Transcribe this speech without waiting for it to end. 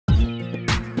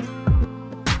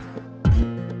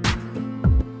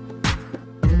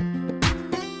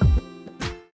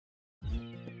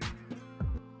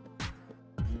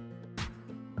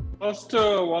First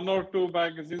one R two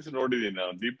magazines ನೋಡಿದೀನಿ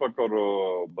ನಾನು. ದೀಪಕ್ ಅವರು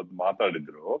ಬಂದು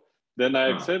ಮಾತಾಡಿದ್ರು. Then I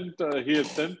had sent, he had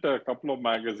sent a couple of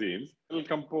magazines, well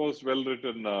composed, well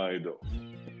written ಇದು.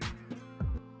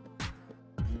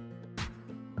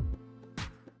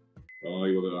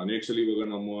 ಇವಾಗ ಅನೇಕಸಲಿ ಇವಾಗ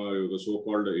ನಮ್ಮ ಇವಾಗ ಸೋ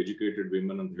ಕಾಲ್ಡ್ ಎಜುಕೇಟೆಡ್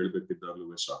ವಿಮೆನ್ ಅಂತ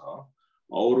ಹೇಳ್ಬೇಕಿದ್ದಾಗಲೂ ಸಹ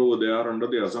ಅವರು they are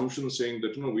under the assumption saying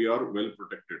that we are well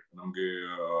protected. ನಮ್ಗೆ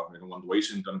ಒಂದು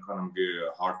ವಯಸ್ಸಿನ ತನಕ ನಮ್ಗೆ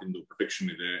ಹಾರ್ಟ್ ಇಂದು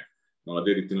ಪ್ರೊಟೆಕ್ಷನ್ ಇದೆ,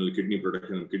 ಅದೇ ರೀತಿಯಲ್ಲಿ ಕಿಡ್ನಿ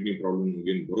ಪ್ರೊಟೆಕ್ಷನ್, ಕಿಡ್ನಿ ಪ್ರಾಬ್ಲಮ್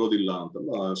ಏನ್ ಬರೋದಿಲ್ಲ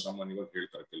ಅಂತೆಲ್ಲ ಸಾಮಾನ್ಯವಾಗಿ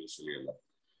ಹೇಳ್ತಾರೆ ಕೆಲವು ಸಲ ಎಲ್ಲ.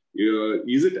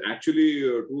 Is it actually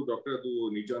to doctor, ಅದು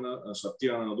ನಿಜಾನ, ಸತ್ಯ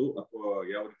ಅನ್ನೋದು, ಅಥವಾ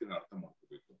ಯಾವ ರೀತಿ ಅರ್ಥ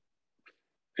ಮಾಡ್ಕೋಬೇಕು?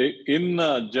 In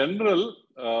general,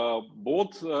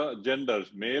 both genders,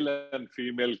 male and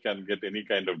female, can get any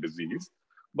kind of disease,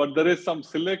 but there is some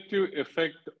selective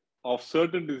effect of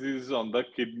certain diseases on the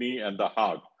kidney and the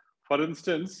heart. For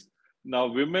instance, now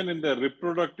women in their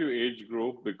reproductive age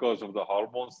group, because of the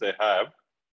hormones they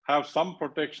have some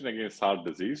protection against heart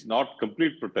disease, not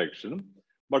complete protection,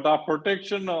 but our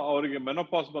protection ಅವರಿಗೆ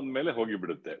menopause ಬಂದ ಮೇಲೆ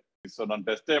ಹೋಗಿಬಿಡುತ್ತೆ. So ನಾನು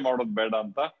ಟೆಸ್ಟೇ ಮಾಡೋದು ಬೇಡ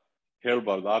ಅಂತ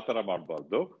ಹೇಳ್ಬಾರ್ದು, ಆ ತರ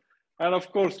ಮಾಡಬಾರ್ದು. And of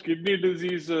course, kidney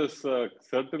disease is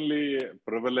certainly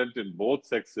prevalent in both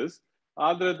sexes.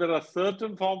 There are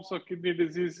certain forms of kidney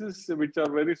diseases which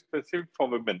are very specific for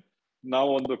women. Now,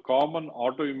 on the common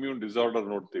autoimmune disorder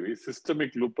ನೋಡ್ತೀವಿ,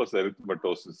 systemic lupus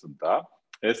erythematosus ಅಂತ,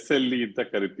 SLE ಅಂತ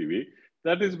ಕರಿತೀವಿ.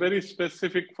 That is very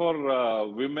specific for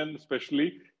women, especially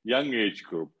young age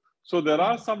group. So there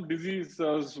are some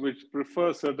diseases which prefer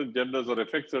certain genders or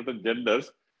affect certain genders.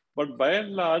 But by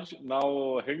and large, now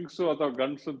hengsu or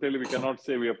gansu anteli, we cannot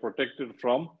say we are protected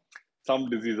from some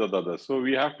disease or the other. So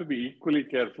we have to be equally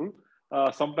careful,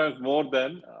 sometimes more than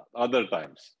other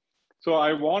times. So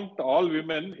I want all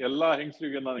women, ella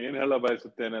hengsರಿಗೆ ನಾನು ಏನು ಹೇಳ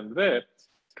ಬಯಸುತ್ತೇನೆ ಅಂದ್ರೆ,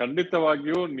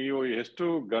 ಖಂಡಿತವಾಗಿಯೂ ನೀವು ಎಷ್ಟು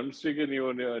ಗಂಡಸಿಗೆ ನೀವು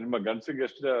ನಿಮ್ಮ ಗಂಡಸಿಗೆ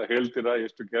ಎಷ್ಟು ಹೇಳ್ತೀರಾ,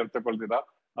 ಎಷ್ಟು ಕೇರ್ ತಗೊಳ್ತೀರಾ,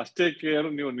 ಅಷ್ಟೇ ಕೇರ್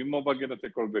ನೀವು ನಿಮ್ಮ ಬಗ್ಗೆನ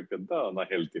ತಗೊಳ್ಬೇಕಂತ ನಾ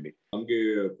ಹೇಳ್ತೀನಿ. ನಮ್ಗೆ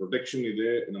ಪ್ರೊಟೆಕ್ಷನ್ ಇದೆ,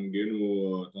 ನಮ್ಗೇನು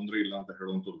ತೊಂದರೆ ಇಲ್ಲ ಅಂತ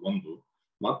ಹೇಳುವಂಥದ್ದು ಒಂದು.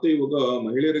 ಮತ್ತೆ ಇವಾಗ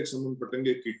ಮಹಿಳೆಯರಿಗೆ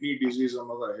ಸಂಬಂಧಪಟ್ಟಂಗೆ ಕಿಡ್ನಿ ಡಿಸೀಸ್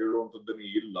ಅನ್ನೋದ ಹೇಳುವಂಥದ್ದನ್ನ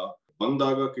ಇಲ್ಲ.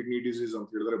 ಬಂದಾಗ ಕಿಡ್ನಿ ಡಿಸೀಸ್ ಅಂತ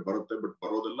ಹೇಳಿದ್ರೆ ಬರುತ್ತೆ, ಬಟ್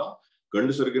ಬರೋದೆಲ್ಲ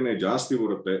ಗಂಡಸರಿಗೆನೆ ಜಾಸ್ತಿ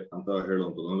ಬರುತ್ತೆ ಅಂತ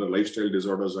ಹೇಳುವಂಥದ್ದು. ಅಂದ್ರೆ ಲೈಫ್ ಸ್ಟೈಲ್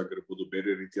ಡಿಸಾರ್ಡರ್ಸ್ ಆಗಿರ್ಬೋದು,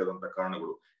 ಬೇರೆ ರೀತಿಯಾದಂತಹ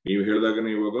ಕಾರಣಗಳು. ನೀವು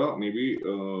ಹೇಳಿದಾಗನೇ ಇವಾಗ ಮೇ ಬಿ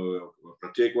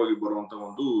ಪ್ರತ್ಯೇಕವಾಗಿ ಬರುವಂತ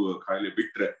ಒಂದು ಕಾಯಿಲೆ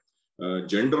ಬಿಟ್ರೆ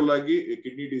ಜನರಲ್ ಆಗಿ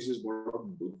ಕಿಡ್ನಿ ಡಿಸೀಸ್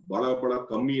ಬಹಳ ಬಹಳ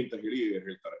ಕಮ್ಮಿ ಅಂತ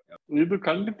ಹೇಳ್ತಾರೆ. ಇದು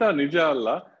ಖಂಡಿತ ನಿಜ ಅಲ್ಲ.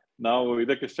 ನಾವು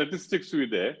ಇದಕ್ಕೆ ಸ್ಟಾಟಿಸ್ಟಿಕ್ಸ್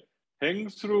ಇದೆ.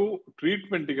 ಹೆಂಗಸರು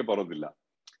ಟ್ರೀಟ್ಮೆಂಟ್ಗೆ ಬರೋದಿಲ್ಲ.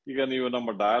 ಈಗ ನೀವು ನಮ್ಮ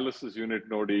ಡಯಾಲಿಸಿಸ್ ಯೂನಿಟ್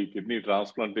ನೋಡಿ, ಕಿಡ್ನಿ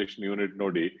ಟ್ರಾನ್ಸ್ಪ್ಲಾಂಟೇಶನ್ ಯೂನಿಟ್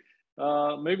ನೋಡಿ,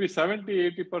 may be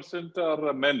 70-80% R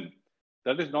men.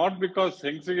 That is not because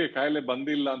ಹೆಂಗಸಿಗೆ ಕಾಯಿಲೆ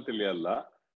ಬಂದಿಲ್ಲ ಅಂತೇಳಿ ಅಲ್ಲ,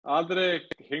 ಆದ್ರೆ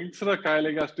ಹೆಂಗಸರ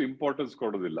ಕಾಯಿಲೆಗೆ ಅಷ್ಟು ಇಂಪಾರ್ಟೆನ್ಸ್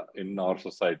ಕೊಡೋದಿಲ್ಲ in our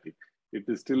society. It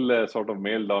is still sort of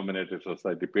male dominated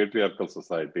society, ಪೇಟ್ರಿಯಾರ್ಕಲ್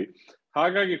society.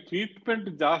 ಹಾಗಾಗಿ ಟ್ರೀಟ್ಮೆಂಟ್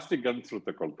ಜಾಸ್ತಿ ಗಂಡಸರು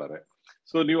ತಗೊಳ್ತಾರೆ.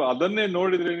 ಸೊ ನೀವು ಅದನ್ನೇ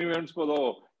ನೋಡಿದ್ರೆ ನೀವು ಎಣಿಸ್ಬೋದು,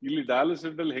 ಇಲ್ಲಿ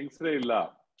ಡಯಾಲಿಸಿಸ್ ಅಲ್ಲಿ ಹೆಂಗಸರೇ ಇಲ್ಲ,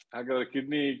 ಹಾಗಾದ್ರೆ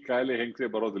ಕಿಡ್ನಿ ಕಾಯಿಲೆ ಹೆಂಗಸೇ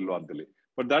ಬರೋದಿಲ್ವಾ ಅಂತೇಳಿ.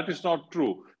 But that is not true.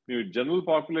 ನೀವು ಜನರಲ್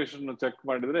ಪಾಪ್ಯುಲೇಷನ್ ಚೆಕ್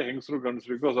ಮಾಡಿದ್ರೆ ಹೆಂಗಸರು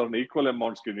ಗಂಡಸರಿಗೂ ಈಕ್ವಲ್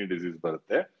ಅಮೌಂಟ್ಸ್ ಕಿಡ್ನಿ ಡಿಸೀಸ್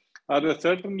ಬರುತ್ತೆ. ಆದ್ರೆ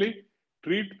ಸರ್ಟನ್ಲಿ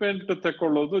ಟ್ರೀಟ್ಮೆಂಟ್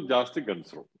ತಕೊಳ್ಳೋದು ಜಾಸ್ತಿ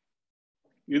ಗಂಡಸರು.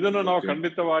 ಇದನ್ನು ನಾವು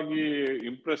ಖಂಡಿತವಾಗಿ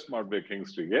ಇಂಪ್ರೆಸ್ ಮಾಡ್ಬೇಕು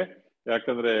ಹೆಂಗಸರಿಗೆ.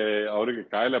 ಯಾಕಂದ್ರೆ ಅವರಿಗೆ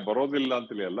ಕಾಯಿಲೆ ಬರೋದಿಲ್ಲ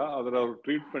ಅಂತೇಳಿ ಅಲ್ಲ, ಆದ್ರೆ ಅವ್ರ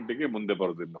ಟ್ರೀಟ್ಮೆಂಟ್ಗೆ ಮುಂದೆ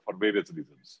ಬರೋದಿಲ್ಲ for various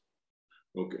reasons.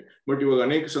 Okay, but ಇವಾಗ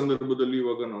ಅನೇಕ ಸಂದರ್ಭದಲ್ಲಿ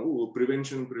ಇವಾಗ ನಾವು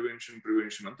ಪ್ರಿವೆನ್ಷನ್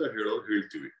ಅಂತ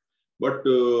ಹೇಳ್ತೀವಿ. ಬಟ್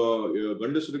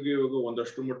ಗಂಡಸರಿಗೆ ಇವಾಗ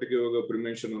ಒಂದಷ್ಟು ಮಟ್ಟಿಗೆ ಇವಾಗ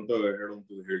ಪ್ರಿವೆನ್ಷನ್ ಅಂತ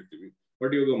ಹೇಳುವಂಥದ್ದು ಹೇಳ್ತೀವಿ.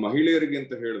 ಬಟ್ ಇವಾಗ ಮಹಿಳೆಯರಿಗೆ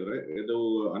ಅಂತ ಹೇಳಿದ್ರೆ ಇದು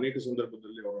ಅನೇಕ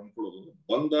ಸಂದರ್ಭದಲ್ಲಿ ಅವ್ರು ಅನ್ಕೊಳ್ಳೋದು,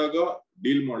 ಬಂದಾಗ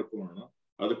ಡೀಲ್ ಮಾಡ್ಕೊಳ್ಳೋಣ,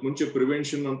 ಅದಕ್ಕೆ ಮುಂಚೆ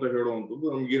ಪ್ರಿವೆನ್ಷನ್ ಅಂತ ಹೇಳುವಂಥದ್ದು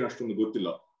ನಮ್ಗೇನು ಅಷ್ಟೊಂದು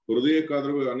ಗೊತ್ತಿಲ್ಲ.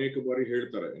 ಹೃದಯಕ್ಕಾದ್ರೂ ಅನೇಕ ಬಾರಿ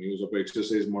ಹೇಳ್ತಾರೆ, ನೀವು ಸ್ವಲ್ಪ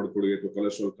ಎಕ್ಸರ್ಸೈಸ್ ಮಾಡ್ಕೊಳ್ಳಿ, ಅಥವಾ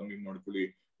ಕೊಲೆಸ್ಟ್ರಾಲ್ ಕಮ್ಮಿ ಮಾಡ್ಕೊಳ್ಳಿ,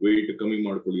 ವೆಯ್ಟ್ ಕಮ್ಮಿ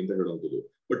ಮಾಡ್ಕೊಳ್ಳಿ ಅಂತ ಹೇಳುವಂಥದ್ದು.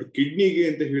 ಬಟ್ ಕಿಡ್ನಿಗೆ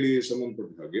ಅಂತ ಹೇಳಿ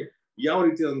ಸಂಬಂಧಪಟ್ಟ ಹಾಗೆ ಯಾವ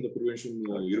ರೀತಿಯಾದಂತ ಪ್ರಿವೆನ್ಷನ್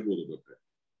ಇರ್ಬೋದು ಗೊತ್ತೆ?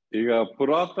 ಈಗ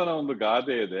ಪುರಾತನ ಒಂದು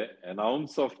ಗಾದೆ ಇದೆ, an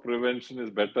ounce of prevention is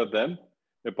better than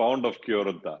a pound of cure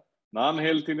ಅಂತ. ನಾನು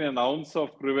ಹೇಳ್ತೀನಿ an ounce of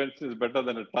prevention is better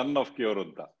than a ton of cure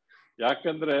ಅಂತ.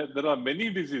 ಯಾಕಂದ್ರೆ there are many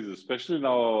diseases, especially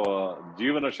ನಾವು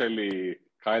ಜೀವನ ಶೈಲಿ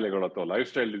ಕಾಯಿಲೆಗಳು ಅಥವಾ ಲೈಫ್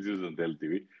ಸ್ಟೈಲ್ ಡಿಸೀಸ್ ಅಂತ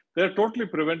ಹೇಳ್ತೀವಿ. They are totally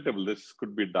preventable. This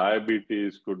could be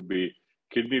diabetes, could be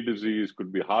kidney disease,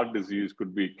 could be heart disease,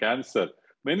 could be cancer.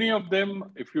 Many of them,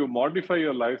 if you modify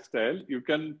your lifestyle, you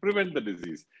can prevent the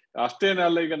disease.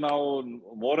 ಅಷ್ಟೇನಲ್ಲ, ಈಗ ನಾವು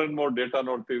more and more data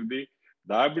ನೋಡ್ತಿದ್ವಿ,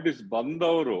 diabetes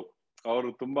ಬಂದವರು ಅವರು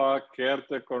ತುಂಬಾ care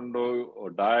ತಕೊಂಡು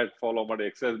diet follow ಮಾಡಿ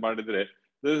exercise ಮಾಡಿದ್ರೆ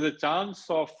there is a chance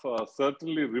of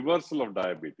certainly reversal of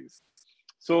diabetes.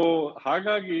 So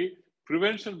ಹಾಗಾಗಿ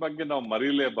ಪ್ರಿವೆನ್ಷನ್ ಬಗ್ಗೆ ನಾವು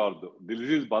ಮರೀಲೇಬಾರ್ದು.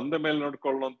 ಡಿಸೀಸ್ ಬಂದ ಮೇಲೆ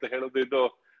ನೋಡ್ಕೊಳ್ಳೋ ಅಂತ ಹೇಳೋದು, ಇದು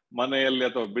ಮನೆಯಲ್ಲಿ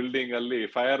ಅಥವಾ ಬಿಲ್ಡಿಂಗ್ ಅಲ್ಲಿ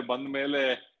ಫೈರ್ ಬಂದ ಮೇಲೆ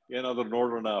ಏನಾದ್ರು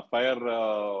ನೋಡೋಣ, ಫೈರ್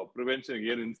ಪ್ರಿವೆನ್ಷನ್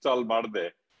ಏನು ಇನ್ಸ್ಟಾಲ್ ಮಾಡದೆ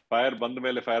ಫೈರ್ ಬಂದ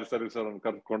ಮೇಲೆ ಫೈರ್ ಸರ್ವಿಸ್ ಅವ್ರನ್ನ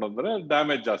ಕರ್ಕೊಂಡ್ರೆ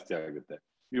ಡ್ಯಾಮೇಜ್ ಜಾಸ್ತಿ ಆಗುತ್ತೆ.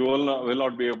 you will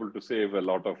not be able to save a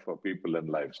lot of people and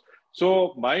lives. So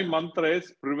my mantra is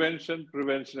prevention,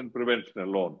 prevention, and prevention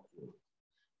alone.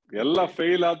 ಎಲ್ಲ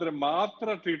ಫೇಲ್ ಆದ್ರೆ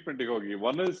ಮಾತ್ರ ಟ್ರೀಟ್ಮೆಂಟ್ ಗೆ ಹೋಗಿ.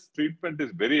 One is treatment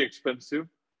is very expensive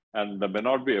and may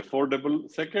not be affordable.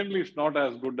 Secondly, it's not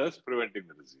as good as preventing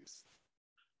the disease.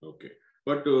 Okay.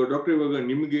 But doctor, ಇವಾಗ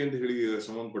ನಿಮ್ಗೆ ಅಂತ ಹೇಳಿ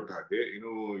ಸಂಬಂಧಪಟ್ಟ ಹಾಗೆ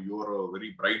you are a very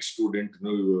bright student,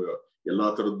 ಎಲ್ಲಾ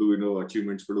ತರದ್ದು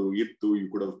ಅಚೀವ್ಮೆಂಟ್ಸ್ ಗಳು ಇತ್ತು. You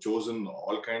could have chosen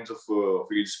all kinds of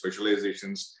field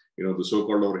specialisations. The so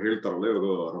called ಅವ್ರು ಹೇಳ್ತಾರಲ್ಲ,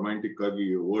 ಇವಾಗ ರೊಮ್ಯಾಂಟಿಕ್ ಆಗಿ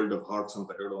ವರ್ಲ್ಡ್ ಆಫ್ ಹಾರ್ಟ್ಸ್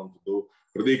ಅಂತ ಹೇಳುವಂಥದ್ದು,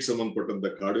 ಹೃದಯಕ್ಕೆ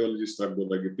ಸಂಬಂಧಪಟ್ಟಂತ ಕಾರ್ಡಿಯಾಲಜಿಸ್ಟ್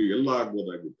ಆಗ್ಬೋದಾಗಿತ್ತು, ಎಲ್ಲ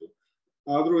ಆಗ್ಬೋದಾಗಿತ್ತು.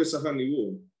 ಆದ್ರೂ ಸಹ ನೀವು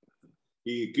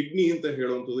ಈ ಕಿಡ್ನಿ ಅಂತ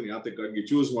ಹೇಳುವಂಥದ್ದು ಯಾತಕ್ಕಾಗಿ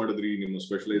ಚೂಸ್ ಮಾಡಿದ್ರಿ ನಿಮ್ಮ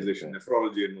ಸ್ಪೆಷಲೈಸೇಷನ್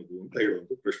ನೆಫ್ರಾಲಜಿ ಅನ್ನೋದು ಅಂತ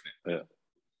ಹೇಳುವಂತ ಪ್ರಶ್ನೆ.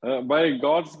 By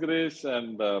God's grace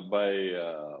and by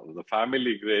the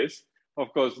family grace, of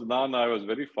course, I was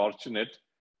very fortunate.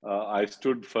 I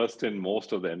stood first in most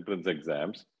of the entrance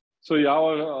exams. So ಯಾವ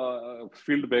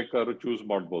ಫೀಲ್ಡ್ ಬೇಕಾದ್ರೂ ಚೂಸ್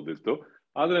ಮಾಡ್ಬೋದಿತ್ತು.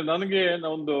 ಆದ್ರೆ ನನಗೆ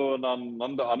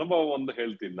ನಂದು ಅನುಭವ ಒಂದು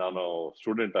ಹೇಳ್ತೀನಿ. ನಾನು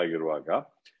ಸ್ಟೂಡೆಂಟ್ ಆಗಿರುವಾಗ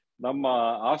ನಮ್ಮ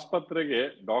ಆಸ್ಪತ್ರೆಗೆ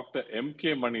ಡಾಕ್ಟರ್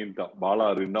MK ಮಣಿ ಅಂತ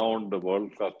ಬಹಳ renowned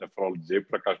world class nephrology,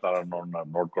 Jayaprakash Narayana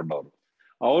ನೋಡ್ಕೊಂಡವ್ರು,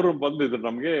 ಅವರು ಬಂದಿದ್ರು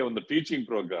ನಮ್ಗೆ ಒಂದು ಟೀಚಿಂಗ್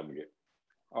ಪ್ರೋಗ್ರಾಮ್ಗೆ.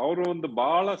 ಅವರು ಒಂದು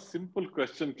ಬಹಳ ಸಿಂಪಲ್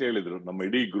ಕ್ವೆಶ್ಚನ್ ಕೇಳಿದ್ರು ನಮ್ಮ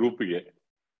ಇಡೀ ಗ್ರೂಪ್ಗೆ.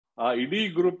 ಆ ಇಡೀ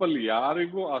ಗ್ರೂಪ್ ಅಲ್ಲಿ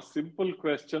ಯಾರಿಗೂ ಆ ಸಿಂಪಲ್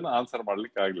ಕ್ವೆಶ್ಚನ್ ಆನ್ಸರ್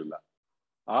ಮಾಡ್ಲಿಕ್ಕೆ ಆಗ್ಲಿಲ್ಲ.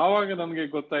 ಆವಾಗ ನಮ್ಗೆ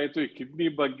ಗೊತ್ತಾಯ್ತು ಈ ಕಿಡ್ನಿ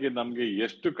ಬಗ್ಗೆ ನಮ್ಗೆ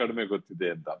ಎಷ್ಟು ಕಡಿಮೆ ಗೊತ್ತಿದೆ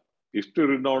ಅಂತ. ಇಷ್ಟು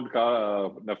ರಿನೌಂಡ್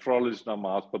ನೆಫ್ರಾಲಜಿಸ್ಟ್ ನಮ್ಮ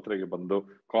ಆಸ್ಪತ್ರೆಗೆ ಬಂದು,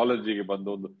 ಕಾಲೇಜಿಗೆ ಬಂದು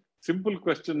ಒಂದು ಸಿಂಪಲ್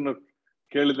ಕ್ವೆಶ್ಚನ್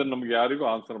ಕೇಳಿದ್ರೆ ನಮ್ಗೆ ಯಾರಿಗೂ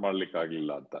ಆನ್ಸರ್ ಮಾಡ್ಲಿಕ್ಕೆ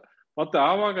ಆಗ್ಲಿಲ್ಲ ಅಂತ. ಮತ್ತೆ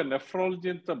ಆವಾಗ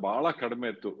ನೆಫ್ರಾಲಜಿ ಅಂತ ಬಹಳ ಕಡಿಮೆ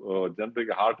ಇತ್ತು.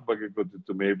 ಜನರಿಗೆ ಹಾರ್ಟ್ ಬಗ್ಗೆ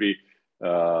ಗೊತ್ತಿತ್ತು, ಮೇ ಬಿ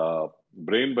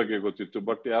ಬ್ರೈನ್ ಬಗ್ಗೆ ಗೊತ್ತಿತ್ತು,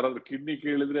 ಬಟ್ ಯಾರಾದ್ರೂ ಕಿಡ್ನಿ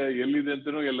ಕೇಳಿದ್ರೆ ಎಲ್ಲಿದೆ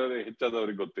ಅಂತನೂ ಎಲ್ಲರೂ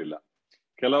ಹೆಚ್ಚಾದವ್ರಿಗೆ ಗೊತ್ತಿಲ್ಲ.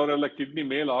 ಕೆಲವರೆಲ್ಲ ಕಿಡ್ನಿ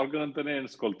ಮೇಲ್ ಆರ್ಗನ್ ಅಂತಾನೆ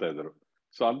ಎಣಿಸ್ಕೊಳ್ತಾ ಇದ್ರು.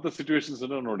 ಸೊ ಅಂತ ಸಿಚುವೇಶನ್ಸ್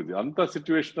ನೋಡಿದ್ವಿ. ಅಂತ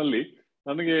ಸಿಚುವೇಶನ್ ಅಲ್ಲಿ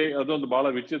ನನಗೆ ಅದೊಂದು ಬಹಳ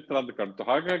ವಿಚಿತ್ರ ಅಂತ ಕಾಣ್ತು.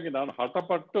 ಹಾಗಾಗಿ ನಾನು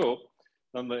ಹಠಪಟ್ಟು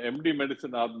ನನ್ನ MD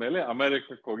ಮೆಡಿಸಿನ್ ಆದ್ಮೇಲೆ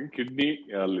ಅಮೆರಿಕಕ್ಕೆ ಹೋಗಿ ಕಿಡ್ನಿ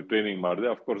ಅಲ್ಲಿ ಟ್ರೈನಿಂಗ್ ಮಾಡಿದೆ.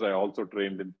 Of course I also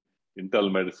trained in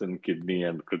internal medicine, kidney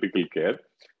and critical care.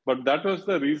 But that was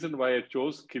the reason why I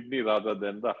chose kidney rather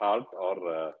then the heart R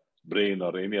brain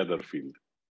R any other field.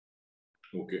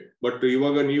 Okay. But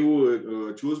ಇವಾಗ ನೀವು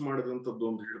choose ಮಾಡಿದಂಥದ್ದು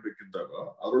ಅಂತ ಹೇಳ್ಬೇಕಿದ್ದಾಗ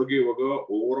ಅದ್ರೊಳಗೆ ಇವಾಗ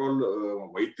over all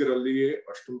ವೈದ್ಯರಲ್ಲಿಯೇ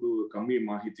ಅಷ್ಟೊಂದು ಕಮ್ಮಿ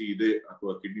ಮಾಹಿತಿ ಇದೆ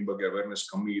ಅಥವಾ ಕಿಡ್ನಿ ಬಗ್ಗೆ ಅವೇರ್ನೆಸ್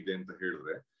ಕಮ್ಮಿ ಇದೆ ಅಂತ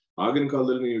ಹೇಳಿದ್ರೆ, ಆಗಿನ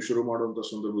ಕಾಲದಲ್ಲಿ ನೀವು ಶುರು ಮಾಡುವಂತ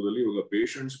ಸಂದರ್ಭದಲ್ಲಿ ಇವಾಗ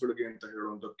ಪೇಷಂಟ್ಸ್ ಗಳಿಗೆ ಅಂತ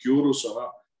ಹೇಳುವಂತ ಕ್ಯೂರು ಸಹ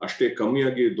ಅಷ್ಟೇ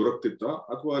ಕಮ್ಮಿಯಾಗಿ ದೊರಕ್ತಿತ್ತ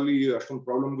ಅಥವಾ ಅಲ್ಲಿ ಅಷ್ಟೊಂದು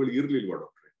ಪ್ರಾಬ್ಲಮ್ಗಳು ಇರ್ಲಿಲ್ವಾ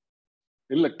ಡಾಕ್ಟ್ರೆ?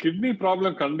 ಇಲ್ಲ, ಕಿಡ್ನಿ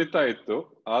ಪ್ರಾಬ್ಲಮ್ ಖಂಡಿತ ಇತ್ತು,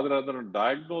 ಆದ್ರೆ ಅದನ್ನು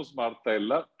ಡಯಾಗ್ನೋಸ್ ಮಾಡ್ತಾ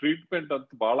ಇಲ್ಲ. ಟ್ರೀಟ್ಮೆಂಟ್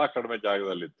ಅಂತ ಬಹಳ ಕಡಿಮೆ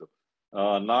ಜಾಗದಲ್ಲಿತ್ತು.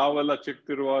 ನಾವೆಲ್ಲ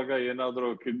ಚಿಕ್ತಿರುವಾಗ ಏನಾದ್ರು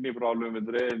ಕಿಡ್ನಿ ಪ್ರಾಬ್ಲಮ್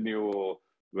ಇದ್ರೆ ನೀವು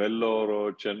ವೆಲ್ಲೋರು,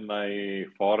 ಚೆನ್ನೈ,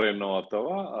 ಫಾರಿನ್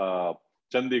ಅಥವಾ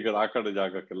ಚಂಡೀಗಢ ಆ ಕಡೆ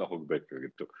ಜಾಗಕ್ಕೆಲ್ಲ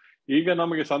ಹೋಗ್ಬೇಕಾಗಿತ್ತು. ಈಗ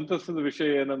ನಮಗೆ ಸಂತಸದ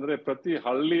ವಿಷಯ ಏನಂದ್ರೆ ಪ್ರತಿ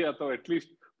ಹಳ್ಳಿ ಅಥವಾ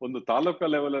ಅಟ್ಲೀಸ್ಟ್ ಒಂದು ತಾಲೂಕಾ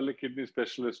ಲೆವೆಲ್ ಅಲ್ಲಿ ಕಿಡ್ನಿ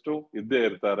ಸ್ಪೆಷಲಿಸ್ಟ್ ಇದ್ದೇ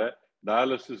ಇರ್ತಾರೆ,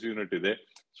 ಡಯಾಲಿಸಿಸ್ ಯೂನಿಟ್ ಇದೆ.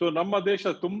 ಸೊ ನಮ್ಮ ದೇಶ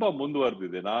ತುಂಬಾ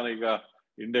ಮುಂದುವರೆದಿದೆ. ನಾನೀಗ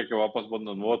ಇಂಡಿಯಾಕ್ಕೆ ವಾಪಸ್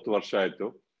ಬಂದು 30 ವರ್ಷ ಆಯ್ತು.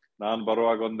 ನಾನು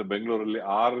ಬರುವಾಗ ಒಂದು ಬೆಂಗಳೂರಲ್ಲಿ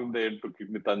 6ರಿಂದ 8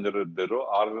 ಕಿಡ್ನಿ ತಜ್ಞರು ಇದ್ದರು,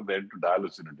 6ರಿಂದ 8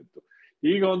 ಡಯಾಲಿಸಿಸ್ ಯೂನಿಟ್ ಇತ್ತು.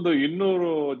 ಈಗ ಒಂದು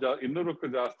 200ಕ್ಕೂ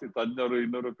ಜಾಸ್ತಿ ತಜ್ಞರು,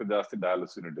 200ಕ್ಕೂ ಜಾಸ್ತಿ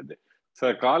ಡಯಾಲಿಸಿಸ್ ಯೂನಿಟ್ ಇದೆ.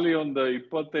 ಖಾಲಿ ಒಂದು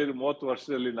 25-30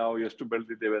 ವರ್ಷದಲ್ಲಿ ನಾವು ಎಷ್ಟು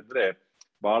ಬೆಳೆದಿದ್ದೇವೆ ಅಂದ್ರೆ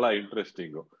ಬಹಳ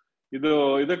ಇಂಟ್ರೆಸ್ಟಿಂಗು.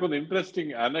 ಇದಕ್ಕೊಂದು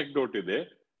ಇಂಟ್ರೆಸ್ಟಿಂಗ್ ಅನೆಕ್ಡೋಟ್ ಇದೆ.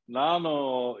 ನಾನು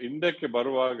ಇಂಡಿಯಾಕ್ಕೆ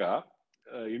ಬರುವಾಗ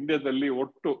ಇಂಡಿಯಾದಲ್ಲಿ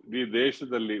ಒಟ್ಟು ಈ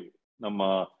ದೇಶದಲ್ಲಿ ನಮ್ಮ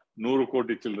 100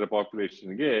 ಕೋಟಿ ಚಿಲ್ಲರೆ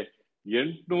ಪಾಪ್ಯುಲೇಷನ್ಗೆ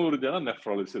 800 ಜನ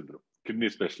ನೆಫ್ರಾಲಜಿಸ್ಟ್ ಇದ್ರು, ಕಿಡ್ನಿ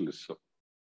ಸ್ಪೆಷಲಿಸ್ಟ್.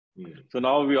 ಸೊ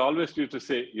ನಾವು we always use to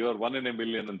say you are 1 in a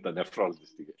million ಅಂತ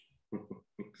ನೆಫ್ರಾಲಜಿಸ್ಟ್ಗೆ,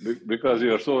 because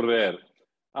you are so rare.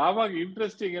 ಆವಾಗ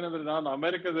ಇಂಟ್ರೆಸ್ಟಿಂಗ್ ಏನಂದ್ರೆ, ನಾನು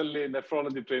ಅಮೆರಿಕದಲ್ಲಿ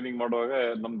ನೆಫ್ರಾಲಜಿ ಟ್ರೈನಿಂಗ್ ಮಾಡುವಾಗ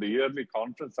ನಮ್ದು ಇಯರ್ಲಿ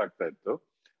ಕಾನ್ಫರೆನ್ಸ್ ಆಗ್ತಾ ಇತ್ತು.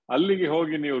 ಅಲ್ಲಿಗೆ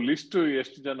ಹೋಗಿ ನೀವು ಲಿಸ್ಟ್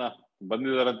ಎಷ್ಟು ಜನ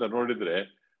ಬಂದಿದ್ದಾರೆ ಅಂತ ನೋಡಿದ್ರೆ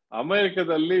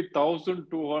ಅಮೆರಿಕದಲ್ಲಿ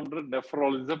 1200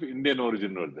 ನೆಫ್ರಾಲಜಿಸ್ಟ್ ಆಫ್ ಇಂಡಿಯನ್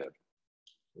ಒರಿಜಿನ್ ಇದ್ದಾರೆ.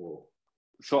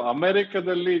 ಸೊ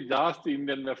ಅಮೆರಿಕದಲ್ಲಿ ಜಾಸ್ತಿ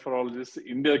ಇಂಡಿಯನ್ ನೆಫ್ರಾಲಜಿಸ್ಟ್,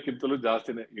 ಇಂಡಿಯಾಕ್ಕಿಂತಲೂ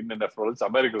ಜಾಸ್ತಿ ಇಂಡಿಯನ್ ನೆಫ್ರಾಲಜಿಸ್ಟ್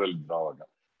ಅಮೆರಿಕದಲ್ಲಿ ಇದ್ರು ಆವಾಗ.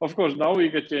 ಅಫ್ಕೋರ್ಸ್ ನಾವು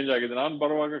ಈಗ ಚೇಂಜ್ ಆಗಿದೆ. ನಾನು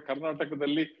ಬರುವಾಗ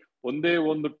ಕರ್ನಾಟಕದಲ್ಲಿ ಒಂದೇ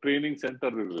ಒಂದು ಟ್ರೈನಿಂಗ್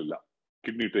ಸೆಂಟರ್ ಇರಲಿಲ್ಲ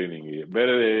ಕಿಡ್ನಿ ಟ್ರೈನಿಂಗ್,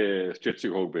 ಬೇರೆ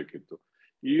ಸ್ಟೇಟ್ಸ್ಗೆ ಹೋಗ್ಬೇಕಿತ್ತು.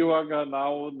 ಇವಾಗ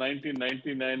ನಾವು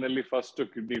 1999 ಅಲ್ಲಿ first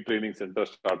kidney training centre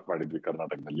start ಮಾಡಿದ್ವಿ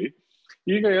ಕರ್ನಾಟಕದಲ್ಲಿ.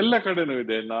 ಈಗ ಎಲ್ಲ ಕಡೆನೂ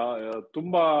ಇದೆ.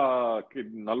 ತುಂಬಾ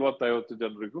 40-50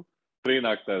 ಜನರಿಗೂ ಟ್ರೈನ್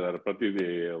ಆಗ್ತಾ ಇದ್ದಾರೆ ಪ್ರತಿ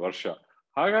ವರ್ಷ.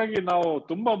 ಹಾಗಾಗಿ ನಾವು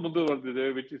ತುಂಬಾ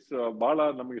ಮುಂದುವರೆದಿದ್ದೇವೆ, ವಿಚ್ ಇಸ್ ಬಹಳ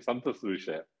ನಮಗೆ ಸಂತಸದ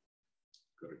ವಿಷಯ.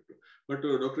 ಕರೆಕ್ಟ್. ಬಟ್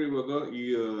ಡಾಕ್ಟರ್, ಇವಾಗ ಈ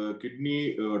ಕಿಡ್ನಿ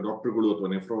ಡಾಕ್ಟರ್ಗಳು ಅಥವಾ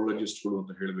ನೆಫ್ರಾಲಜಿಸ್ಟ್ಗಳು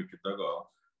ಅಂತ ಹೇಳ್ಬೇಕಿದ್ದಾಗ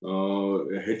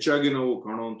ಹೆಚ್ಚಾಗಿ ನಾವು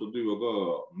ಕಾಣುವಂಥದ್ದು ಇವಾಗ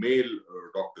ಮೇಲ್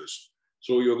ಡಾಕ್ಟರ್ಸ್.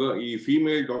 ಸೊ ಇವಾಗ ಈ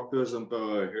ಫಿಮೇಲ್ ಡಾಕ್ಟರ್ಸ್ ಅಂತ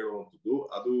ಹೇಳುವಂಥದ್ದು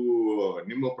ಅದು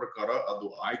ನಿಮ್ಮ ಪ್ರಕಾರ ಅದು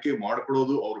ಆಯ್ಕೆ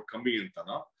ಮಾಡ್ಕೊಳ್ಳೋದು ಅವ್ರ ಕಮ್ಮಿ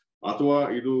ಅಂತನಾ, ಅಥವಾ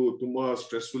ಇದು ತುಂಬಾ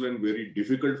stressful and very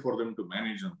difficult for them to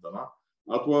manage ಅಂತನಾ,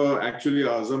 ಅಥವಾ ಆಕ್ಚುಲಿ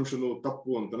ಆ ಅಸಂಪ್ಷನ್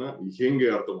ತಪ್ಪು ಅಂತನ ಹೆಂಗೆ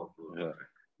ಅರ್ಥ ಮಾಡ್ಕೊಳ್ಳೋದು?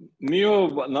 ನೀವು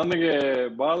ನನಗೆ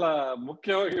ಬಹಳ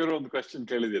ಮುಖ್ಯವಾಗಿರೋ ಒಂದು ಕ್ವೆಶ್ಚನ್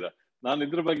ಕೇಳಿದೀರಾ. ನಾನು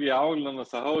ಇದ್ರ ಬಗ್ಗೆ ಯಾವಾಗಲೂ ನನ್ನ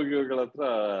ಸಹೋದ್ಯೋಗಿಗಳ ಹತ್ರ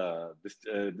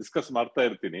ಡಿಸ್ಕಸ್ ಮಾಡ್ತಾ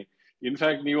ಇರ್ತೀನಿ.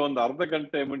 ಇನ್ಫ್ಯಾಕ್ಟ್ ನೀವು ಒಂದು ಅರ್ಧ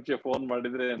ಗಂಟೆ ಮುಂಚೆ ಫೋನ್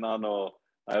ಮಾಡಿದ್ರೆ ನಾನು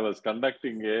I was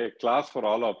conducting A class for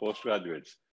all our post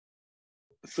graduates.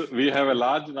 So we have a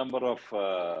large number of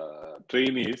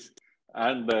trainees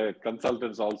and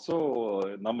consultants also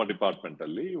ನಮ್ಮ ಡಿಪಾರ್ಟ್ಮೆಂಟ್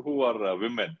ಅಲ್ಲಿ who are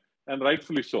women and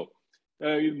rightfully so.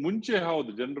 ಇದು ಮುಂಚೆ ಹೌದು,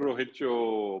 ಜನರು ಹೆಚ್ಚು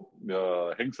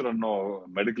ಹೆಂಗಸರನ್ನು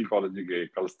ಮೆಡಿಕಲ್ ಕಾಲೇಜಿಗೆ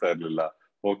ಕಳಿಸ್ತಾ ಇರ್ಲಿಲ್ಲ,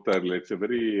 ಹೋಗ್ತಾ ಇರ್ಲಿಲ್ಲ. It's A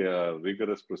very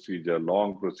rigorous procedure,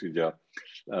 long procedure.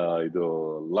 ಇದು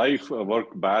ಲೈಫ್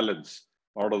ವರ್ಕ್ ಬ್ಯಾಲೆನ್ಸ್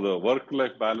ಮಾಡೋದು, ವರ್ಕ್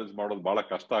ಲೈಫ್ ಬ್ಯಾಲೆನ್ಸ್ ಮಾಡೋದು ಬಹಳ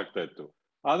ಕಷ್ಟ ಆಗ್ತಾ ಇತ್ತು.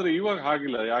 ಆದ್ರೆ ಇವಾಗ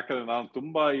ಹಾಗಿಲ್ಲ. ಯಾಕಂದ್ರೆ ನಾನು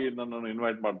ತುಂಬಾ ನನ್ನನ್ನು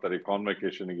ಇನ್ವೈಟ್ ಮಾಡ್ತಾರೆ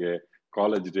ಕಾನ್ವೆಕೇಶನ್ಗೆ,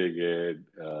 ಕಾಲೇಜ್ ಡೇಗೆ,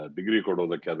 ಡಿಗ್ರಿ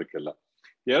ಕೊಡೋದಕ್ಕೆ, ಅದಕ್ಕೆಲ್ಲ.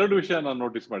 ಎರಡು ವಿಷಯ ನಾನು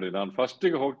ನೋಟಿಸ್ ಮಾಡಿದೆ. ನಾನು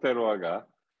ಫಸ್ಟಿಗೆ ಹೋಗ್ತಾ ಇರುವಾಗ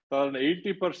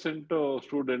 80%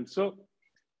 ಸ್ಟೂಡೆಂಟ್ಸ್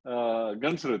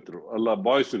ಗಂಡಸರು ಇದ್ರು, ಅಲ್ಲ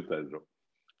ಬಾಯ್ಸ್ ಇರ್ತಾ ಇದ್ರು.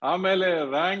 ಆಮೇಲೆ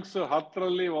ರ್ಯಾಂಕ್ಸ್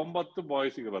 10ರಲ್ಲಿ 9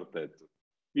 ಬಾಯ್ಸ್ಗೆ ಬರ್ತಾ ಇತ್ತು.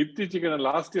 ಇತ್ತೀಚೆಗೆ ನಾನು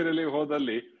ಲಾಸ್ಟ್ ಇಯರ್ ಅಲ್ಲಿ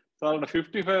ಹೋದಲ್ಲಿ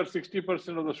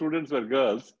 55-60% of the students var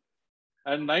girls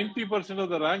and 90%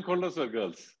 of the rank holders var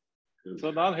girls. So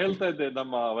ನಾನು ಹೇಳ್ತಾ ಇದ್ದೆ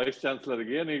ನಮ್ಮ ವೈಸ್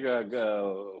ಚಾನ್ಸಲರ್ಗೆ, ಏನೀಗ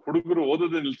ಹುಡುಗರು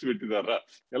ಓದೋದೇ ನಿಲ್ಸಿಬಿಟ್ಟಿದಾರ,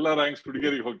 ಎಲ್ಲ ರ್ಯಾಂಕ್ಸ್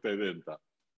ಹುಡುಗಿಯರಿಗೆ ಹೋಗ್ತಾ ಇದೆ ಅಂತ.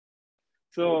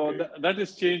 So that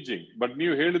is changing. But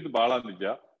ನೀವು ಹೇಳಿದ್ದು ಬಹಳ ನಿಜ,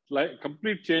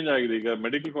 ಕಂಪ್ಲೀಟ್ ಚೇಂಜ್ ಆಗಿದೆ. ಈಗ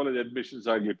ಮೆಡಿಕಲ್ ಕಾಲೇಜ್ ಅಡ್ಮಿಷನ್ಸ್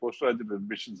ಆಗ್ಲಿ, ಪೋಸ್ಟ್ ಗ್ರಾಜುಯೇಟ್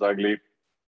ಅಡ್ಮಿಷನ್ಸ್ ಆಗ್ಲಿ,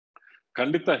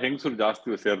 ಖಂಡಿತ ಹೆಂಗಸರು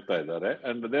ಜಾಸ್ತಿ ಸೇರ್ತಾ ಇದ್ದಾರೆ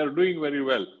and they are doing very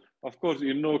well. Of course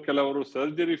ಇನ್ನು ಕೆಲವರು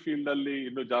ಸರ್ಜರಿ ಫೀಲ್ಡ್ ಅಲ್ಲಿ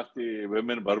ಇನ್ನು ಜಾಸ್ತಿ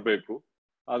ವಿಮೆನ್ ಬರಬೇಕು.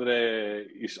 ಆದ್ರೆ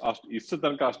ಇಷ್ಟು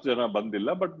ತನಕ ಅಷ್ಟು ಜನ ಬಂದಿಲ್ಲ,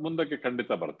 ಬಟ್ ಮುಂದಕ್ಕೆ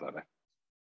ಖಂಡಿತ ಬರ್ತಾರೆ.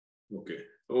 ಓಕೆ,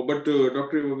 ಬಟ್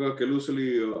ಡಾಕ್ಟರ್ ಇವಾಗ ಕೆಲವು ಸಲ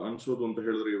ಅನ್ಸೋದು ಅಂತ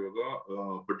ಹೇಳಿದ್ರೆ, ಇವಾಗ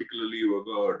ಪರ್ಟಿಕ್ಯುಲರ್ಲಿ ಇವಾಗ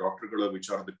ಡಾಕ್ಟರ್ಗಳ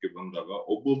ವಿಚಾರಕ್ಕೆ ಬಂದಾಗ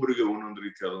ಒಬ್ಬೊಬ್ಬರಿಗೆ ಒಂದೊಂದು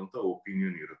ರೀತಿಯಾದಂತ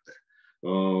ಒಪಿನಿಯನ್ ಇರುತ್ತೆ.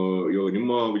 ಇವಾಗ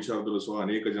ನಿಮ್ಮ ವಿಚಾರದಲ್ಲೂ ಸಹ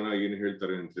ಅನೇಕ ಜನ ಏನ್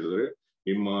ಹೇಳ್ತಾರೆ ಅಂತ ಹೇಳಿದ್ರೆ,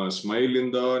 ನಿಮ್ಮ ಸ್ಮೈಲ್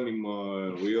ಇಂದ, ನಿಮ್ಮ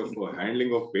way of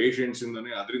handling of patients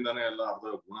ಇಂದಾನೆ, ಅದರಿಂದಾನೇ ಎಲ್ಲ ಅರ್ಧ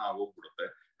ಗುಣ ಆಗೋಗ್ಬಿಡುತ್ತೆ.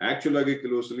 ಆಕ್ಚುಲ್ ಆಗಿ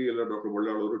ಕೆಲವು ಸಲ ಎಲ್ಲ ಡಾಕ್ಟರ್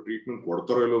ಬಳ್ಳಾಳ್ ಅವರು ಟ್ರೀಟ್ಮೆಂಟ್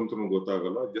ಕೊಡ್ತಾರೋ ಇಲ್ಲೋ ಅಂತ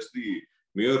ಗೊತ್ತಾಗಲ್ಲ. Just the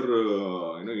mayor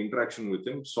interaction with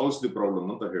him solves the problem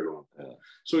ಅಂತ ಹೇಳುವಂತ.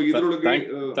 ಸೊ ಇದರೊಳಗೆ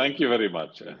thank you very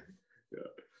much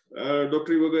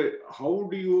doctor. ಇವಾಗ how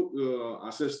do you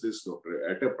assess this doctor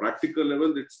at A practical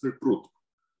level? It's the truth,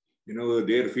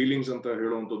 there feelings ಅಂತ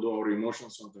ಹೇಳುವಂಥದ್ದು, ಅವ್ರ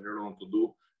ಇಮೋಷನ್ಸ್ ಅಂತ ಹೇಳುವಂಥದ್ದು,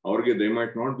 ಅವ್ರಿಗೆ they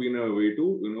might not be in a way to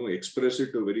express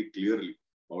it very clearly.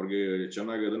 ಅವ್ರಿಗೆ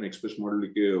ಚೆನ್ನಾಗಿ ಅದನ್ನ ಎಕ್ಸ್ಪ್ರೆಸ್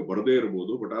ಮಾಡಲಿಕ್ಕೆ ಬರದೇ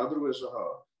ಇರಬಹುದು, ಬಟ್ ಆದ್ರೂ ಸಹ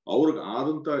ಅವ್ರಿಗೆ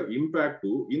ಆದಂತ ಇಂಪ್ಯಾಕ್ಟ್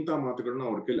ಇಂಥ ಮಾತುಗಳನ್ನ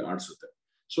ಅವ್ರ ಕೈಲಿ ಆಡಿಸುತ್ತೆ.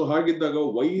 ಸೊ ಹಾಗಿದ್ದಾಗ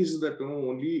Y is that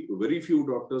only very few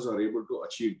doctors are able to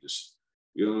achieve this?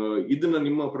 ಇದನ್ನ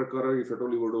ನಿಮ್ಮ ಪ್ರಕಾರ, if at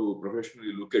all you want to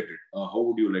professionally look at it, how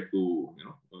would you like to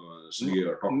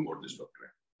talk about this doctor?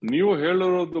 ನೀವು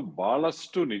ಹೇಳಿರೋದು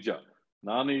ಬಹಳಷ್ಟು ನಿಜ.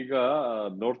 ನಾನೀಗ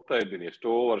ನೋಡ್ತಾ ಇದ್ದೀನಿ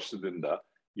ಎಷ್ಟೋ ವರ್ಷದಿಂದ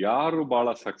ಯಾರು ಬಹಳ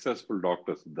ಸಕ್ಸಸ್ಫುಲ್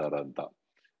ಡಾಕ್ಟರ್ಸ್ ಇದ್ದಾರೆ ಅಂತ.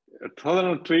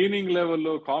 ಸಾಧಾರಣ ಟ್ರೈನಿಂಗ್ ಲೆವೆಲ್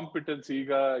ಕಾಂಪಿಟೆನ್ಸ್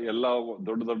ಈಗ ಎಲ್ಲ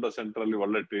ದೊಡ್ಡ ದೊಡ್ಡ ಸೆಂಟರ್ ಅಲ್ಲಿ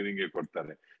ಒಳ್ಳೆ ಟ್ರೈನಿಂಗ್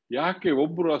ಕೊಡ್ತಾರೆ. ಯಾಕೆ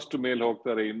ಒಬ್ರು ಅಷ್ಟು ಮೇಲೆ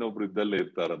ಹೋಗ್ತಾರೆ, ಇನ್ನೊಬ್ರು ಇದ್ದಲ್ಲೇ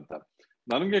ಇರ್ತಾರಂತ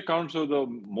ನನಗೆ ಕಾಣಿಸೋದು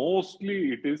mostly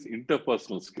it is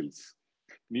interpersonal skills.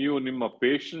 ನೀವು ನಿಮ್ಮ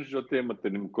ಪೇಷಂಟ್ಸ್ ಜೊತೆ ಮತ್ತೆ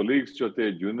ನಿಮ್ಮ ಕೊಲೀಗ್ಸ್ ಜೊತೆ,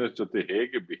 ಜೂನಿಯರ್ಸ್ ಜೊತೆ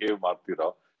ಹೇಗೆ ಬಿಹೇವ್ ಮಾಡ್ತೀರಾ,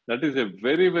 that is A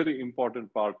very very important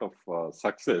part of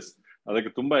success.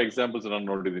 ಅದಕ್ಕೆ ತುಂಬಾ ಎಕ್ಸಾಂಪಲ್ಸ್ ನಾನು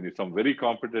ನೋಡಿದ್ದೀನಿ. Some very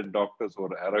competent doctors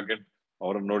hour ಅರೋಗೆಂಟ್,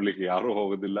 ಅವರನ್ನು ನೋಡ್ಲಿಕ್ಕೆ ಯಾರೂ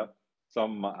ಹೋಗೋದಿಲ್ಲ.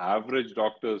 Some average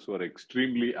doctors are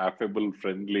extremely affable,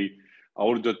 friendly.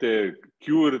 ಅವ್ರ ಜೊತೆ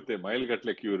ಕ್ಯೂ ಇರುತ್ತೆ, ಮೈಲ್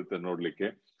ಗಟ್ಲೆ ಕ್ಯೂ ಇರುತ್ತೆ ನೋಡ್ಲಿಕ್ಕೆ.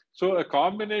 So a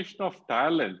combination of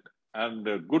talent and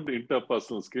good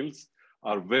interpersonal skills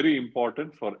are very important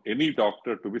for any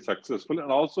doctor to be successful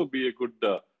and also be a good,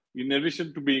 in addition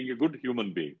to being a good human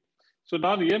being. So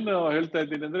ನಾನು ಏನು ಹೇಳ್ತಾ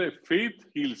ಇದ್ದೀನಿ ಅಂದ್ರೆ, faith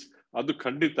heels, ಅದು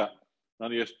ಖಂಡಿತ.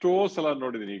 ನಾನು ಎಷ್ಟೋ ಸಲ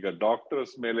ನೋಡಿದ್ದೀನಿ, ಈಗ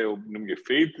ಡಾಕ್ಟರ್ಸ್ ಮೇಲೆ ನಿಮ್ಗೆ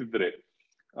ಫೇತ್ ಇದ್ರೆ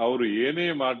ಅವರು ಏನೇ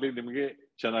ಮಾಡ್ಲಿ ನಿಮ್ಗೆ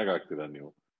ಚೆನ್ನಾಗಾಗ್ತೀರಾ ನೀವು.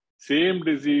 Same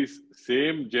disease,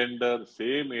 same gender,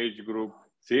 same age group,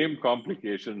 same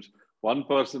complications, one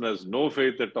person has no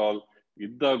faith at all.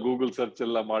 ಇದ್ದ ಗೂಗಲ್ ಸರ್ಚ್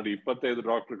ಎಲ್ಲ ಮಾಡಿ 25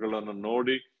 ಡಾಕ್ಟರ್ಗಳನ್ನು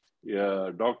ನೋಡಿ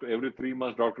doctor every 3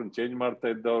 months doctor change ಮಾಡ್ತಾ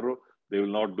ಇದ್ದವರು, they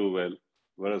will not do well.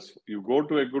 Whereas you go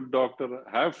to a good doctor,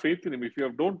 have faith in him. If you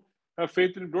don't have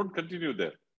faith in him, don't continue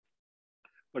there.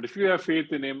 But if you have faith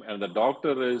in him and the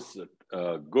doctor is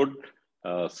good,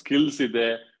 skills ide,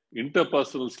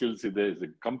 interpersonal skills ide, is a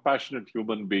compassionate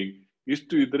human being,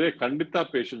 ಇಷ್ಟು ಇದ್ರೆ ಖಂಡಿತ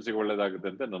ಪೇಷಂಟ್ಸ್ಗೆ ಒಳ್ಳೇದಾಗುತ್ತೆ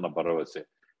ಅಂತ ನನ್ನ ಭರವಸೆ.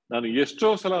 ನಾನು ಎಷ್ಟೋ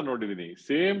ಸಲ ನೋಡಿದ್ದೀನಿ,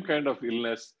 same kind of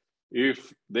illness, if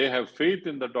they have faith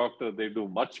in the doctor, they do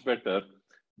much better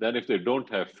than if they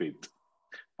don't have faith.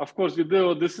 Of course,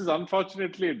 this is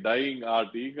unfortunately a dying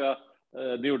art. ಈಗ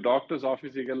ನೀವು ಡಾಕ್ಟರ್ಸ್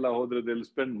ಆಫೀಸಿಗೆಲ್ಲ ಹೋದ್ರೆ they will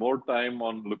spend more time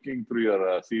on looking through your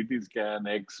CT scan,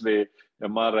 X-ray,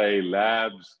 MRI,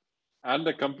 labs, and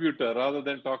the computer rather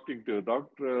than talking to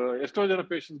doctor. ಎಷ್ಟೋ ಜನ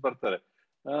patients ಬರ್ತಾರೆ,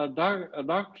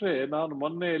 ಡಾಕ್ಟ್ರೇ ನಾನು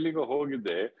ಮೊನ್ನೆ ಎಲ್ಲಿಗೋ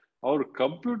ಹೋಗಿದ್ದೆ, ಅವ್ರು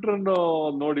ಕಂಪ್ಯೂಟರ್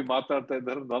ನೋಡಿ ಮಾತಾಡ್ತಾ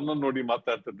ಇದ್ದಾರೆ, ನನ್ನನ್ನು ನೋಡಿ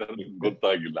ಮಾತಾಡ್ತಾ ಇದ್ದಾರೆ ಅಂತ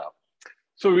ಗೊತ್ತಾಗಿಲ್ಲ.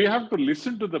 So we have to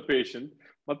listen to the patient.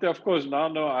 But of course, now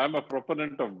I'm a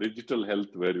proponent of digital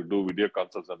health where you do video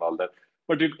consults and all that.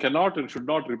 But it cannot and should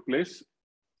not replace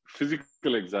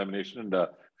physical examination and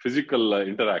physical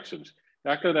interactions.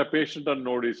 ಯಾಕಂದ್ರೆ patient ಅನ್ನು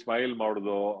ನೋಡಿ smile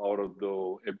ಮಾಡೋದು, ಅವರದ್ದು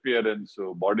appearance,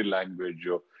 body language,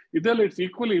 ಇದೆಲ್ಲ it's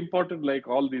equally important like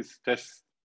all these test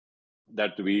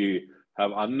that we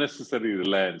have unnecessary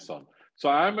reliance on. So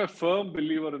I am a firm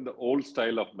believer in the old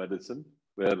style of medicine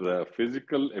where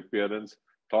physical appearance,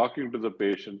 talking to the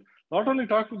patient, not only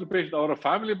talking to the patient, our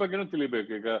family bagenu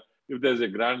ತಿಳಿಬೇಕು. ಈಗ if there's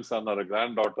a grandson or a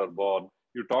granddaughter born,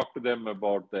 you talk to them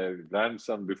about their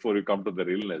grandson before you come to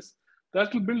their illness.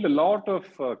 That will build a lot of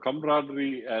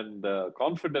camaraderie and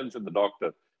confidence in the doctor.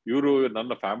 ಇವರು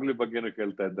ನನ್ನ family ಬಗ್ಗೆನೂ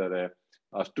ಕೇಳ್ತಾ ಇದ್ದಾರೆ,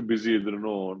 ಅಷ್ಟು busy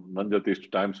ಇದ್ರು ನನ್ನ ಜೊತೆ ಇಷ್ಟು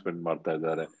ಟೈಮ್ ಸ್ಪೆಂಡ್ ಮಾಡ್ತಾ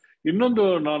ಇದ್ದಾರೆ. ಇನ್ನೊಂದು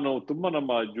ನಾನು ತುಂಬಾ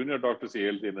ನಮ್ಮ ಜೂನಿಯರ್ ಡಾಕ್ಟರ್ಸ್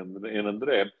ಹೇಳ್ತೀನಿ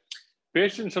ಏನಂದ್ರೆ,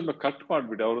 ಪೇಷಂಟ್ಸ್ ಅನ್ನು ಕಟ್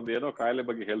ಮಾಡ್ಬಿಟ್ಟು ಅವರೊಂದು ಏನೋ ಕಾಯಿಲೆ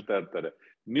ಬಗ್ಗೆ ಹೇಳ್ತಾ ಇರ್ತಾರೆ,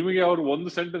 ನಿಮಗೆ ಅವ್ರು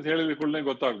ಒಂದು ಸೆಂಟೆನ್ಸ್ ಹೇಳಿದ ಕೂಡಲೇ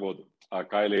ಗೊತ್ತಾಗ್ಬೋದು ಆ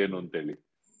ಕಾಯಿಲೆ ಏನು ಅಂತೇಳಿ.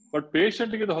 ಬಟ್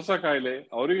ಪೇಷಂಟ್ಗೆ ಇದು ಹೊಸ ಕಾಯಿಲೆ,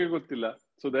 ಅವರಿಗೆ ಗೊತ್ತಿಲ್ಲ.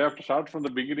 So they have to start from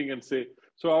the beginning and say.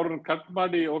 So ಅವ್ರನ್ನ ಕಟ್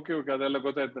ಮಾಡಿ ಓಕೆ ಅದೆಲ್ಲ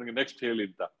ಗೊತ್ತಾಯ್ತು ನನಗೆ, ನೆಕ್ಸ್ಟ್ ಹೇಳಿ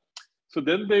ಅಂತ. So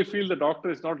then they feel the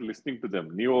doctor is not listening to them.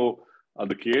 ನೀವು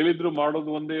ಅದು ಕೇಳಿದ್ರು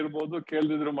ಮಾಡೋದು ಒಂದೇ ಇರ್ಬೋದು,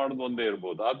 ಕೇಳದಿದ್ರು ಮಾಡೋದು ಒಂದೇ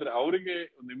ಇರ್ಬೋದು, ಆದ್ರೆ ಅವರಿಗೆ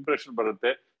ಒಂದು ಇಂಪ್ರೆಷನ್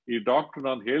ಬರುತ್ತೆ, ಈ ಡಾಕ್ಟರ್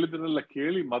ನಾನು ಹೇಳಿದ್ರನ್ನೆಲ್ಲ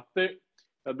ಕೇಳಿ ಮತ್ತೆ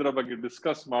ಅದರ ಬಗ್ಗೆ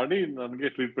ಡಿಸ್ಕಸ್ ಮಾಡಿ ನನಗೆ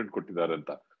ಟ್ರೀಟ್ಮೆಂಟ್ ಕೊಟ್ಟಿದ್ದಾರೆ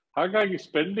ಅಂತ. ಹಾಗಾಗಿ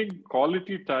spending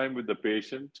quality time with the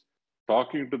patient,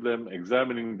 talking to them,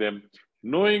 examining them,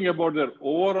 knowing about their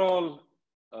overall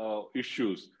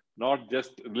issues, not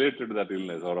just related to that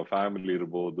illness, or a family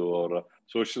ಇರ್ಬೋದು, or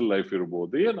social life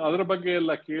ಇರ್ಬೋದು, ಏನು ಅದರ ಬಗ್ಗೆ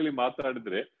ಎಲ್ಲ ಕೇಳಿ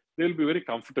ಮಾತಾಡಿದ್ರೆ they will be very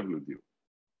comfortable with you.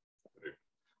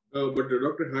 But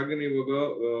Dr. ಹಾಗೇನೆ ಇವಾಗ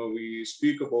we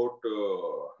speak about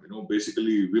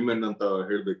basically women ಅಂತ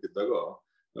ಹೇಳ್ಬೇಕಿದ್ದಾಗ,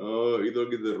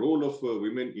 ಇದಾಗಿ the role of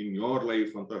women in your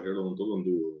life ಅಂತ ಹೇಳುವಂಥದ್ದು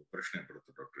ಒಂದು ಪ್ರಶ್ನೆ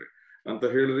ಬರುತ್ತೆ ಡಾಕ್ಟ್ರೆ. ಅಂತ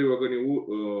ಹೇಳಿದ್ರೆ ಇವಾಗ ನೀವು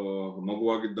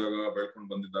ಮಗುವಾಗಿದ್ದಾಗ, ಬೆಳ್ಕೊಂಡು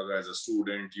ಬಂದಿದ್ದಾಗ, as a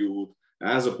student, youth,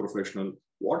 as a professional,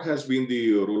 what has been the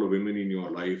role of women in your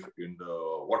life, and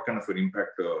what kind of an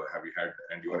impact have you had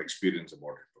and your experience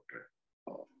about it, doctor?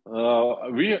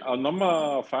 ನಮ್ಮ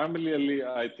ಫ್ಯಾಮಿಲಿಯಲ್ಲಿ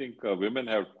I think women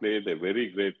have played A very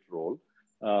great roll.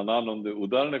 ನಾನೊಂದು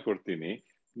ಉದಾಹರಣೆ ಕೊಡ್ತೀನಿ.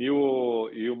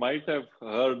 you might have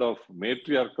heard of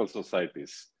matriarchal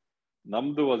societies.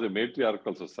 Namdu was a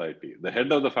matriarchal society. The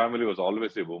head of the family was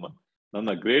always a woman.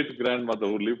 Nanna great grandmother,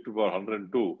 who lived to about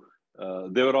 102,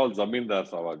 they were all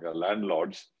zamindars avaga,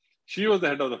 landlords. She was the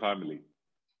head of the family.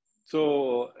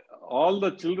 So all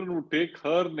the children would take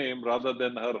her name rather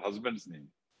than her husband's name.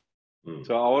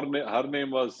 So her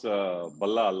name was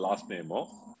Ballal, last name.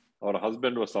 Our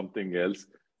husband was something else.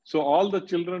 So all the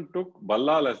children took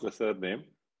Ballal as the surname.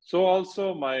 So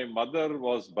also my mother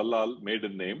was Ballal,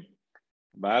 maiden name,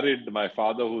 married my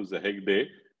father, who's a Hegde,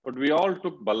 but we all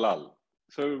took Ballal.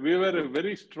 So we were a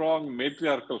very strong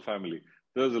matriarchal family.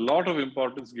 There was a lot of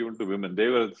importance given to women. They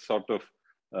were sort of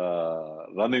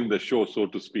running the show, so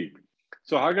to speak.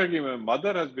 So Hagagi, my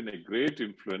mother has been a great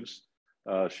influence.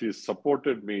 She's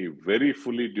supported me very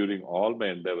fully during all my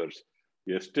endeavors.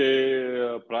 ಎಷ್ಟೇ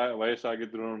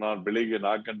ವಯಸ್ಸಾಗಿದ್ರು ನಾನು ಬೆಳಿಗ್ಗೆ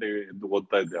 4 ಗಂಟೆಗೆ ಎದ್ದು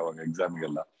ಓದ್ತಾ ಇದ್ದೆ ಅವಾಗ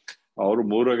ಎಕ್ಸಾಮ್ಗೆಲ್ಲ. ಅವರು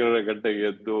 3 ಗಂಟೆಗೆ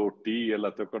ಎದ್ದು ಟೀ ಎಲ್ಲ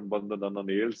ತಕೊಂಡ್ ಬಂದು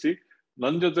ನನ್ನನ್ನು ಏಳ್ಸಿ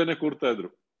ನನ್ ಜೊತೆನೆ ಕೂರ್ತಾ ಇದ್ರು.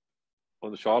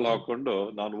 ಒಂದು ಶಾಲ್ ಹಾಕೊಂಡು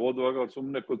ನಾನು ಓದುವಾಗ ಅವ್ರು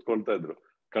ಸುಮ್ನೆ ಕೂತ್ಕೊಳ್ತಾ ಇದ್ರು,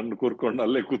 ಕಣ್ಣು ಕೂರ್ಕೊಂಡು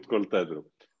ಅಲ್ಲೇ ಕೂತ್ಕೊಳ್ತಾ ಇದ್ರು.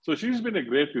 So she's bin A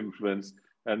great influence.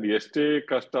 And ಎಷ್ಟೇ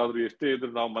ಕಷ್ಟ ಆದ್ರೂ ಎಷ್ಟೇ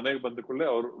ಇದ್ರು ನಾವು ಮನೆಗೆ ಬಂದ ಕೂಡಲೇ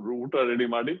ಅವ್ರು ಊಟ ರೆಡಿ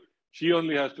ಮಾಡಿ, she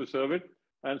only has to serve it,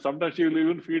 and sometimes she will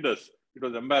even feed us. It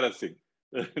was embarrassing.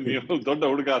 ನೀವು ದೊಡ್ಡ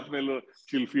ಹುಡುಗ ಆದ್ಮೇಲೆ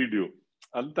ಶಿಲ್ ಫೀಡ್ ಯು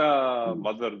ಅಂತ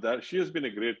mother. That she has been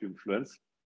A great influence.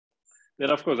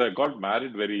 Then of course I got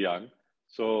married very young,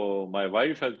 so my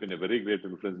wife has been a very great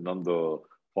influence. Nandu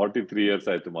 43 years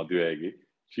ಆಯ್ತು ಮದುವೆ ಆಗಿ.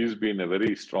 She's been a very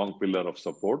strong pillar of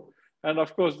support. And of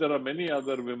course there are many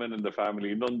other women in the family.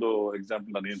 ಇನ್ನೊಂದು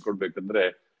example ನಾನು ಏನ್ ಕೊಡ್ಬೇಕಂದ್ರೆ,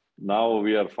 now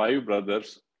we are 5 brothers.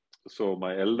 So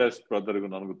my eldest brother ಗೂ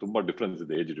ನನಗೂ ತುಂಬಾ ಡಿಫ್ರೆನ್ಸ್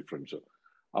ಇದೆ, age difference.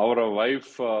 Our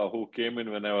wife who came in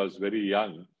when I was very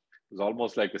young is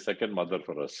almost like a second mother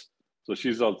for us. So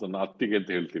she's also ಅತ್ತಿಗೆ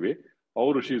ಅಂತ ಹೇಳ್ತೀವಿ.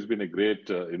 She's been a great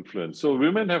influence. So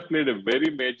women have played a very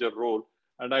major role,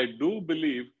 and I do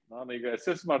believe, ನಾನು ಈಗ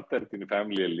assess ಮಾಡ್ತಾ ಇರ್ತೀನಿ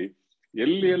ಫ್ಯಾಮಿಲಿಯಲ್ಲಿ,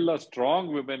 ಎಲ್ಲಿ ಎಲ್ಲ ಸ್ಟ್ರಾಂಗ್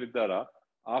ವಿಮೆನ್ ಇದ್ದಾರ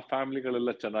ಆ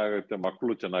ಫ್ಯಾಮಿಲಿಗಳೆಲ್ಲ ಚೆನ್ನಾಗಿರುತ್ತೆ,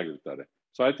 ಮಕ್ಕಳು ಚೆನ್ನಾಗಿರ್ತಾರೆ.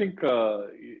 So I think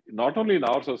not only in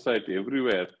our society,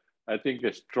 everywhere, I think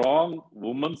A strong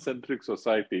woman centric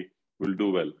society will do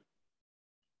well.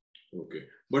 Okay,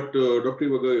 but doctor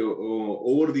ಇವಾಗ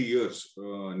ಓವರ್ ದಿ ಇಯರ್ಸ್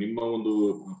ನಿಮ್ಮ ಒಂದು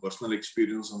ಪರ್ಸನಲ್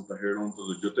ಎಕ್ಸ್ಪೀರಿಯನ್ಸ್ ಅಂತ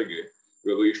ಹೇಳುವಂಥದ್ರ ಜೊತೆಗೆ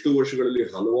ಇವಾಗ ಇಷ್ಟು ವರ್ಷಗಳಲ್ಲಿ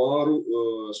ಹಲವಾರು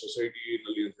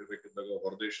ಸೊಸೈಟಿನಲ್ಲಿ ಅಂತ ಹೇಳ್ಬೇಕಿದ್ದಾಗ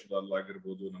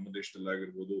ಹೊರದೇಶದಲ್ಲಾಗಿರ್ಬೋದು, ನಮ್ಮ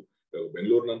ದೇಶದಲ್ಲಾಗಿರ್ಬೋದು,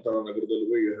 ಬೆಂಗಳೂರಿನಂತಹ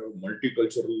ನಗರದಲ್ಲೂ ಮಲ್ಟಿ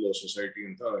ಕಲ್ಚರಲ್ ಸೊಸೈಟಿ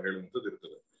ಅಂತ ಹೇಳುವಂಥದ್ದು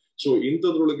ಇರ್ತದೆ. ಸೊ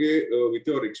ಇಂಥದ್ರೊಳಗೆ ವಿತ್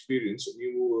ಯುವರ್ ಎಕ್ಸ್ಪೀರಿಯನ್ಸ್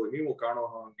ನೀವು ಕಾಣೋ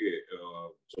ಹಾಗೆ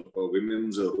ಸ್ವಲ್ಪ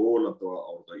ವಿಮೆನ್ಸ್ ರೋಲ್ ಅಥವಾ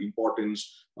ಅವ್ರದ ಇಂಪಾರ್ಟೆನ್ಸ್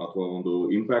ಅಥವಾ ಒಂದು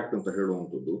ಇಂಪ್ಯಾಕ್ಟ್ ಅಂತ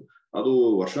ಹೇಳುವಂಥದ್ದು ಅದು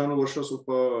ವರ್ಷಾನುವರ್ಷ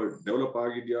ಸ್ವಲ್ಪ ಡೆವಲಪ್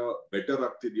ಆಗಿದ್ಯಾ, ಬೆಟರ್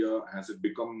ಆಗ್ತಿದ್ಯಾ, has it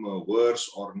become verse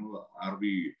R R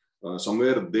V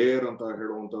somewhere there ಅಂತ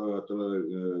ಹೇಳುವಂತ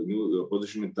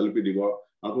ಪೊಸಿಷನ್ ತಲುಪಿದೀವಾ,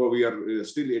 ಅಥವಾ we are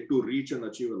still at to reach and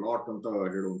achieve lot ಅಂತ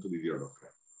ಹೇಳುವಂಥದ್ದು ಇದೆಯಾ ಡಾಕ್ಟ್ರೆ?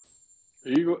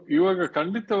 ಇವಾಗ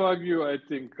ಖಂಡಿತವಾಗಿಯೂ I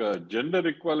think gender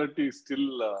equality still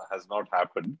has not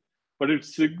happen, but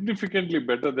it's significantly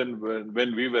better then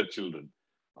when we wear children.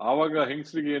 ಆವಾಗ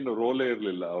ಹೆಂಗಸರಿಗೆ ಏನು ರೋಲೇ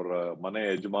ಇರಲಿಲ್ಲ, ಅವರ ಮನೆ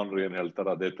ಯಜಮಾನರು ಏನ್ ಹೇಳ್ತಾರ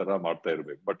ಅದೇ ತರ ಮಾಡ್ತಾ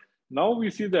ಇರ್ಬೇಕು. But now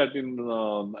we see that in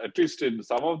at least in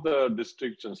some of the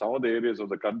districts and some of the areas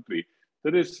of the country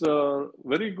there is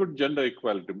very good gender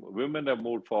equality. Women have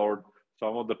moved forward.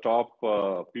 Some of the top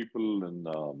people in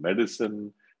medicine,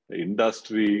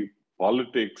 industry,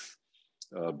 politics,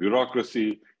 bureaucracy,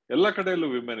 ella kadelu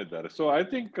women idare. So I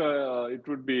think it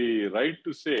would be right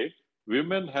to say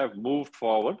women have moved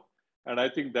forward, and I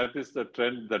think that is the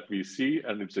trend that we see,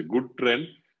 and it's a good trend.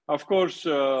 Of course,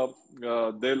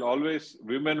 they'll always,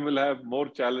 women will have more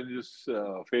challenges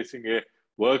facing a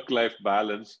work-life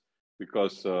balance,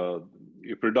 because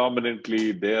predominantly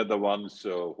they are the ones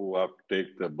who have to take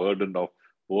the burden of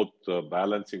both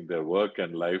balancing their work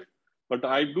and life. But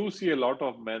I do see a lot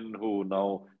of men who now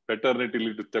paternity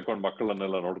leave tekondu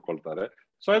makkalannella nodkoltare.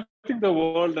 So I think the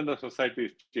world and the society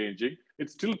is changing.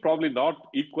 It's still probably not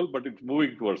equal, but it's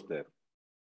moving towards there.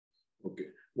 Okay.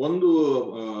 ಒಂದು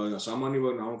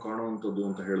ಸಾಮಾನ್ಯವಾಗಿ ನಾವು ಕಾಣುವಂಥದ್ದು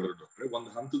ಅಂತ ಹೇಳಿದ್ರೆ ಡಾಕ್ಟ್ರೆ, ಒಂದು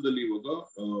ಹಂತದಲ್ಲಿ ಇವಾಗ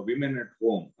women at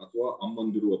home ಅಥವಾ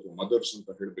ಅಮ್ಮಂದಿರು ಅಥವಾ ಮದರ್ಸ್ ಅಂತ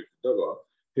ಹೇಳ್ಬೇಕಿದ್ದಾಗ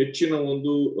ಹೆಚ್ಚಿನ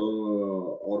ಒಂದು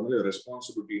ಅವ್ರ ಮೇಲೆ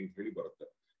ರೆಸ್ಪಾನ್ಸಿಬಿಲಿಟಿ ಅಂತ ಹೇಳಿ ಬರುತ್ತೆ.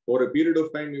 For A period of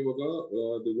time ಇವಾಗ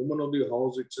the woman of the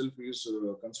house it self is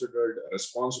considered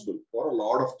responsible for a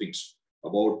lot of things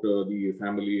about the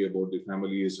family, about the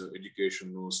families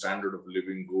education, standard of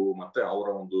living, ಮತ್ತೆ ಅವರ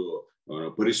ಒಂದು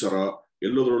ಪರಿಸರ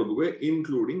ಎಲ್ಲದರೊಳಗೂ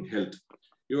including health.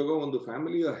 ಇವಾಗ ಒಂದು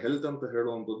ಫ್ಯಾಮಿಲಿಯ health ಅಂತ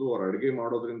ಹೇಳುವಂಥದ್ದು ಅವ್ರ ಅಡುಗೆ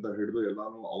ಮಾಡೋದ್ರಿಂದ ಹಿಡಿದು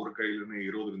ಎಲ್ಲಾನು ಅವ್ರ ಕೈಲೇನೆ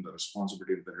ಇರೋದ್ರಿಂದ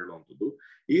ರೆಸ್ಪಾನ್ಸಿಬಿಲಿಟಿ ಅಂತ ಹೇಳುವಂಥದ್ದು.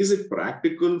 Is it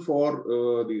practical for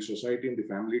the society and the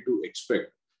family to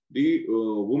expect the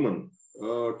woman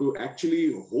to actually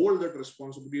hold that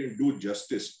responsibility and do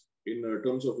justice in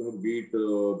terms of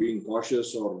being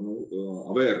cautious are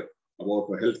aware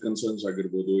about health concerns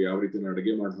ಆಗಿರ್ಬೋದು, ಯಾವ ರೀತಿ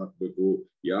ಅಡುಗೆ ಮಾಡಿ ಹಾಕ್ಬೇಕು,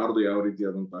 ಯಾರ್ದು ಯಾವ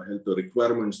ರೀತಿಯಾದಂತಹ health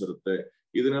requirements ಇರುತ್ತೆ,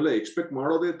 ಇದನ್ನೆಲ್ಲ ಎಕ್ಸ್ಪೆಕ್ಟ್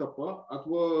ಮಾಡೋದೇ ತಪ್ಪ,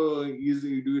 ಅಥವಾ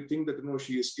do you think that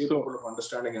she is capable of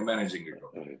understanding and managing it?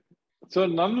 So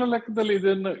ನನ್ನ ಲೆಕ್ಕದಲ್ಲಿ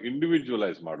ಇದನ್ನ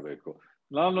ಇಂಡಿವಿಜುವಲೈಸ್ ಮಾಡಬೇಕು.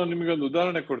 ನಾನು ನಿಮಗೆ ಒಂದು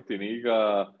ಉದಾಹರಣೆ ಕೊಡ್ತೀನಿ. ಈಗ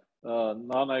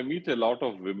I meet a lot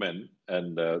of women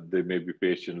and they may be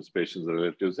patients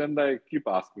relatives, and I keep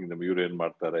asking them, ಇವ್ರು ಏನ್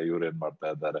ಮಾಡ್ತಾ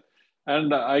ಇದ್ದಾರೆ, and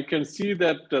I can see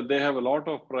that they have a lot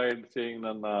of pride saying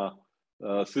ನನ್ನ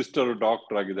ಸಿಸ್ಟರ್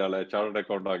ಡಾಕ್ಟರ್ ಆಗಿದ್ದಾಳೆ, chartered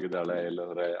account ಆಗಿದ್ದಾಳೆ,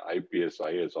 ಇಲ್ಲಾಂದ್ರೆ IPS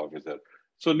IAS officer.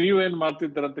 So ನೀವೇನ್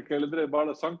ಮಾಡ್ತಿದ್ದೀರ ಅಂತ ಕೇಳಿದ್ರೆ ಬಹಳ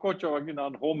ಸಂಕೋಚವಾಗಿ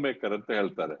ನಾನು ಹೋಮ್ ಮೇಕರ್ ಅಂತ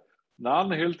ಹೇಳ್ತಾರೆ.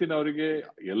 ನಾನು ಹೇಳ್ತೀನಿ ಅವರಿಗೆ,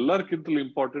 ಎಲ್ಲರಿಗಿಂತಲೂ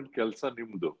ಇಂಪಾರ್ಟೆಂಟ್ ಕೆಲಸ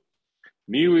ನಿಮ್ದು.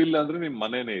 ನೀವು ಇಲ್ಲ ಅಂದ್ರೆ ನಿಮ್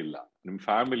ಮನೇನೇ ಇಲ್ಲ, ನಿಮ್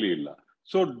ಫ್ಯಾಮಿಲಿ ಇಲ್ಲ.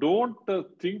 So don't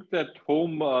think that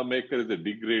home maker is A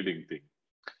degrading thing.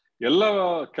 ಎಲ್ಲ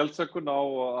ಕೆಲಸಕ್ಕೂ ನಾವು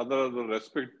ಅದರ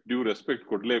due respect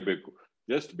ಕೊಡ್ಲೇಬೇಕು.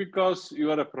 Just because you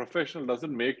are a professional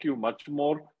doesn't make you much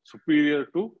more superior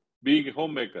to being a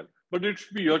homemaker, but it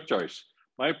should be your choice.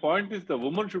 My point is the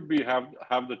woman should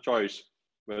have the choice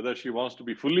whether she wants to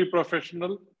be fully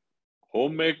professional,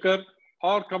 homemaker,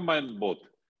 or combine both.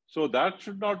 So that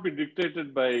should not be dictated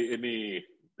by any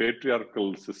patriarchal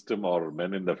system or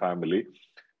men in the family.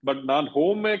 But ನಾನು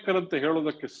homemaker ಅಂತ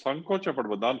ಹೇಳೋದಕ್ಕೆ ಸಂಕೋಚ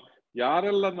ಪಡ್ಬೋದು. ನಾನು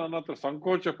ಯಾರೆಲ್ಲ ನನ್ನ ಹತ್ರ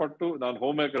ಸಂಕೋಚ ಪಟ್ಟು ನಾನು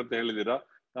ಹೋಮ್ಮೇಕರ್ ಅಂತ ಹೇಳಿದೀರಾ,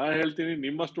 ನಾನು ಹೇಳ್ತೀನಿ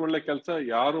ನಿಮ್ಮಷ್ಟು ಒಳ್ಳೆ ಕೆಲಸ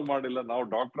ಯಾರು ಮಾಡಿಲ್ಲ, ನಾವು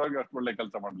ಡಾಕ್ಟರ್ ಆಗಿ ಅಷ್ಟು ಒಳ್ಳೆ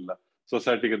ಕೆಲಸ ಮಾಡಿಲ್ಲ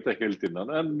ಸೊಸೈಟಿಗೆ ಅಂತ ಹೇಳ್ತೀನಿ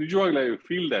ನಾನು. ನಿಜವಾಗ್ಲೂ I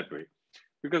feel that way,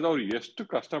 because ಅವ್ರು ಎಷ್ಟು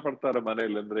ಕಷ್ಟ ಪಡ್ತಾರೆ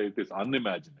ಮನೆಯಲ್ಲಿ ಅಂದ್ರೆ it is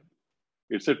unimaginable.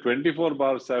 It's A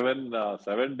 24/7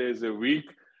 7 days a week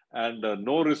and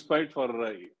no respite for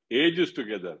ages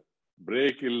together.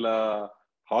 Break ಇಲ್ಲ,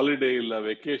 ಹಾಲಿಡೇ ಇಲ್ಲ,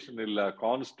 ವೆಕೇಶನ್ ಇಲ್ಲ,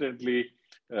 constantly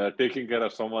taking care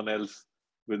of someone else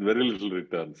with very little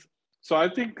returns. So I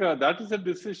think that is a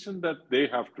decision that they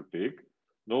have to take.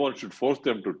 No one should force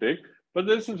them to take, but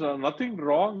there is nothing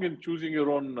wrong in choosing your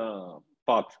own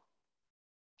path.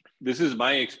 This is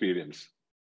my experience.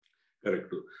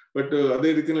 Correct. But ಅದೇ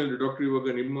ರೀತಿಯಲ್ಲಿ doctor, ಇವಾಗ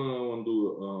ನಿಮ್ಮ ಒಂದು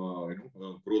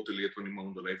growth ಅಲ್ಲಿ ಅಥವಾ ನಿಮ್ಮ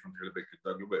ಒಂದು life ಅಂತ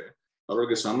ಹೇಳ್ಬೇಕಿದ್ದಾಗಲೂ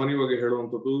ಅವ್ರಿಗೆ ಸಾಮಾನ್ಯವಾಗಿ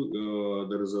ಹೇಳುವಂಥದ್ದು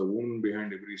there is a woman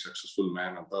behind every successful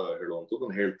man ಅಂತ ಹೇಳುವಂಥದ್ದು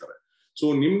ಹೇಳ್ತಾರೆ. ಸೊ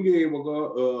ನಿಮ್ಗೆ ಇವಾಗ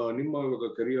ನಿಮ್ಮ ಇವಾಗ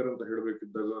ಕರಿಯರ್ ಅಂತ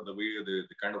ಹೇಳಬೇಕಿದ್ದಾಗ the way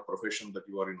the kind of profession that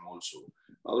you are in also,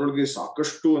 ಅದರೊಳಗೆ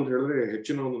ಸಾಕಷ್ಟು ಅಂತ ಹೇಳಿದ್ರೆ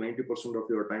ಹೆಚ್ಚಿನ ಒಂದು 90% of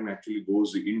your time actually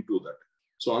goes in to that.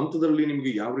 So ಅಂತದ್ರಲ್ಲಿ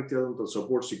ನಿಮ್ಗೆ ಯಾವ ರೀತಿಯಾದಂತಹ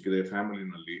ಸಪೋರ್ಟ್ ಸಿಕ್ಕಿದೆ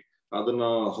ಫ್ಯಾಮಿಲಿನಲ್ಲಿ? ಅದನ್ನ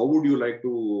how would you like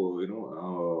to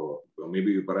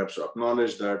maybe perhaps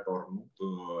acknowledge that or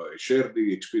share the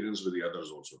experience with the others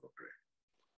also, Dr.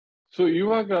 So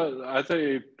Ivaga, as I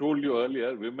told you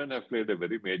earlier, women have played a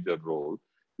very major role.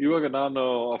 Ivaga nanu,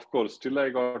 of course, till I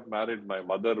got married, my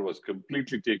mother was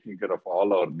completely taking care of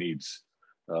all our needs.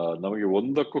 ನಮಗೆ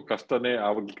ಒಂದಕ್ಕೂ ಕಷ್ಟನೇ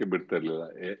ಆಗ್ಲಿಕ್ಕೆ ಬಿಡ್ತಿರ್ಲಿಲ್ಲ.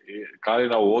 ಖಾಲಿ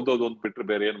ನಾವು ಓದೋದು ಒಂದು ಬಿಟ್ಟರೆ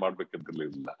ಬೇರೆ ಏನ್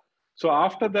ಮಾಡ್ಬೇಕಂತಿರ್ಲಿಲ್ಲ. So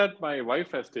after that, my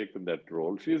wife has taken that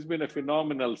role. She's been a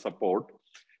phenomenal support.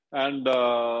 And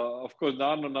of course,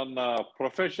 ನಾನು ನನ್ನ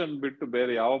ಪ್ರೊಫೆಷನ್ ಬಿಟ್ಟು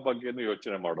ಬೇರೆ ಯಾವ ಬಗ್ಗೆನೂ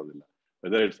ಯೋಚನೆ ಮಾಡೋದಿಲ್ಲ.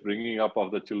 Whether it's bringing up of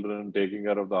the children, taking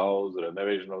care of the house,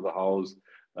 renovation of the house,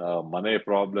 ಮನೆ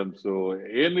problems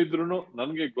ಏನಿದ್ರು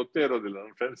ನನ್ಗೆ ಗೊತ್ತೇ ಇರೋದಿಲ್ಲ.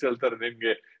 ನನ್ನ ಫ್ರೆಂಡ್ಸ್ ಹೇಳ್ತಾರೆ,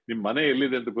 ನಿಮ್ ಮನೆ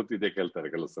ಎಲ್ಲಿದೆ ಅಂತ ಗೊತ್ತಿದೆ ಕೇಳ್ತಾರೆ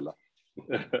ಕೆಲವು ಸಲ.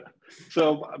 So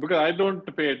because I don't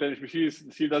pay attention,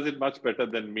 she does it much better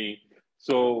than me.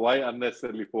 So why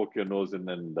unnecessarily poke your nose in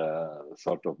and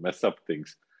sort of mess up things?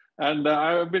 And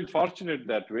I've been fortunate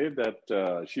that way that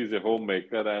she's a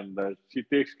homemaker and she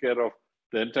takes care of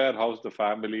the entire house, the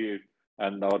family,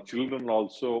 and our children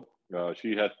also.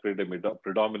 She has played a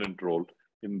predominant role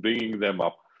in bringing them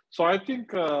up. So I think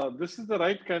this is the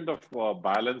right kind of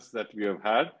balance that we have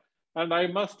had. And I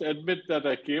must admit that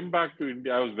I came back to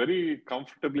India. I was very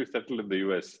comfortably settled in the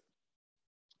US.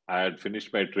 I had finished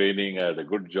my training. I had a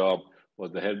good job,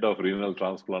 was the head of renal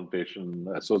transplantation,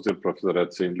 associate professor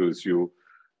at St. Louis U.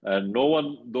 And no one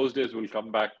those days will come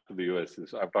back to the US.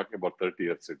 So I'm talking about 30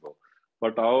 years ago.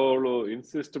 But ಅವಳು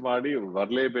insist ಮಾಡಿ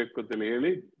ಬರಲೇಬೇಕು ಅಂತ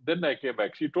ಹೇಳಿ, then I came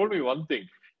back. She told me one thing,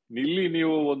 ಇಲ್ಲಿ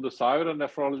ನೀವು 1,000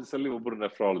 nephrologist ಅಲ್ಲಿ ಒಬ್ರು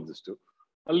nephrologist,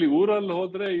 ಅಲ್ಲಿ ಊರಲ್ಲಿ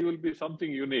ಹೋದ್ರೆ you will be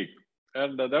something unique.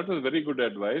 And that was very good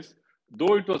advice,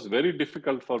 though it was very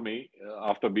difficult for me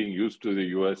after being used to the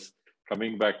US,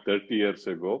 coming back 30 years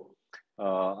ago.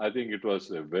 I think it was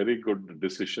a very good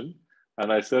decision, and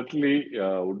I certainly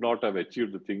would not have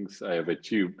achieved the things I have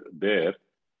achieved there,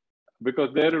 because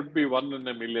there would be one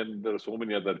in a million. There are so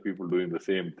many other people doing the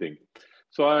same thing.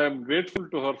 So I am grateful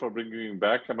to her for bringing me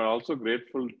back. I'm also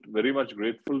grateful, very much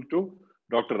grateful to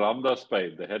Dr. Ramdas Pai,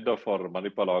 the head of our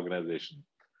Manipal organization.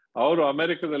 ಅವರು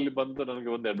ಅಮೆರಿಕದಲ್ಲಿ ಬಂದು ನನಗೆ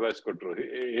ಒಂದು advice ಕೊಟ್ಟರು.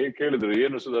 ಕೇಳಿದ್ರು,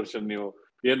 ಏನು ಸುದರ್ಶನ್ ನೀವು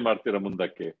ಏನ್ ಮಾಡ್ತೀರಾ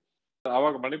ಮುಂದಕ್ಕೆ?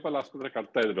 ಅವಾಗ ಮಣಿಪಾಲ್ ಆಸ್ಪತ್ರೆ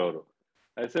ಕಟ್ತಾ ಇದ್ರು ಅವರು.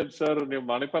 ಐ ಸೆಡ್, ಸರ್, ನೀವು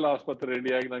ಮಣಿಪಾಲ್ ಆಸ್ಪತ್ರೆ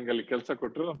ರೆಡಿಯಾಗಿ ನಂಗೆ ಅಲ್ಲಿ ಕೆಲಸ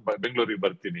ಕೊಟ್ಟರು, ಬೆಂಗಳೂರಿಗೆ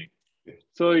ಬರ್ತೀನಿ.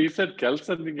 ಸೊ ಈ ಸೆಡ್, ಕೆಲಸ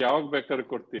ನಿಂಗೆ ಯಾವಾಗ ಬೇಕಾದ್ರೂ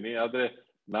ಕೊಡ್ತೀನಿ, ಆದ್ರೆ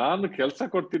ನಾನು ಕೆಲಸ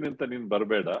ಕೊಡ್ತೀನಿ ಅಂತ ನೀನ್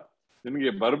ಬರಬೇಡ,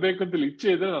 ನಿನ್ಗೆ ಬರ್ಬೇಕು ಅಂತ ಇಚ್ಛೆ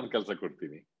ಇದ್ರೆ ನಾನು ಕೆಲಸ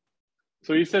ಕೊಡ್ತೀನಿ.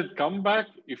 So he said, come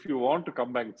back if you want to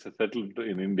come back settled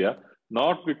in India,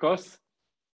 not because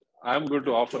I am going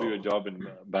to offer you a job in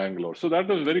Bangalore. So that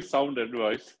was very sound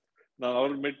advice. ನಾನು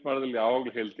ಅವ್ರನ್ನ meet ಮಾಡೋದ್ರಲ್ಲಿ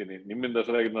ಯಾವಾಗ್ಲೂ ಹೇಳ್ತೀನಿ, ನಿಮ್ಮಿಂದ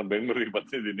ಸರಿಯಾಗಿ ನಾನು ಬೆಂಗಳೂರಿಗೆ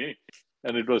ಬಂದಿದ್ದೀನಿ,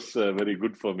 and it was very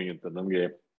good for me ಅಂತ ನಮ್ಗೆ.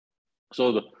 So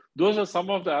those are some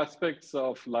of the aspects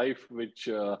of life which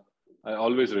I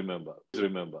always remember.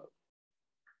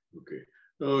 Okay.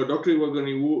 Doctor, ಇವಾಗ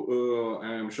ನೀವು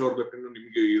ಐ ಆಮ್ ಶೋರ್ ದಟ್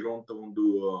ನಿಮ್ಗೆ ಇರುವಂತ ಒಂದು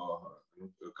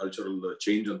ಕಲ್ಚರಲ್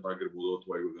ಚೇಂಜ್ ಅಂತ ಆಗಿರ್ಬೋದು,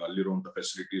 ಅಥವಾ ಇವಾಗ ಅಲ್ಲಿರುವಂತ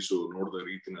ಫೆಸಿಲಿಟೀಸ್ ನೋಡಿದ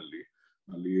ರೀತಿನಲ್ಲಿ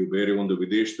ಅಲ್ಲಿ ಬೇರೆ ಒಂದು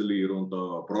ವಿದೇಶದಲ್ಲಿ ಇರುವಂತ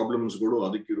ಪ್ರಾಬ್ಲಮ್ಸ್ಗಳು,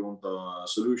 ಅದಕ್ಕಿರುವಂತ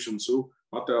ಸೊಲ್ಯೂಷನ್ಸ್,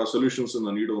 ಮತ್ತೆ ಆ solutions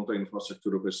ನೀಡುವಂತ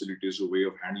infrastructure, facilities, way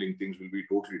of handling things will be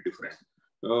totally different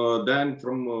than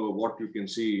from what you can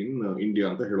see in India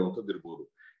ಅಂತ ಹೇಳುವಂತದ್ದು ಇರ್ಬೋದು.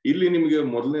 ಇಲ್ಲಿ ನಿಮಗೆ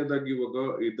ಮೊದಲನೇದಾಗಿ ಇವಾಗ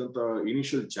ಇದ್ದಂತ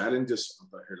ಇನಿಷಿಯಲ್ ಚಾಲೆಂಜಸ್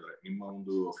ಅಂತ ಹೇಳಿದ್ರೆ, ನಿಮ್ಮ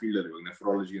ಒಂದು ಫೀಲ್ಡ್ ಅಲ್ಲಿ ಇವಾಗ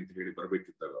ನೆಫ್ರಾಲಜಿ ಅಂತ ಹೇಳಿ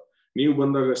ಬರ್ಬೇಕಿದ್ದಾಗ ನೀವು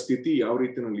ಬಂದಾಗ ಸ್ಥಿತಿ ಯಾವ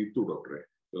ರೀತಿಯಲ್ಲಿ ಇತ್ತು ಡಾಕ್ಟ್ರೆ?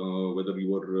 Whether you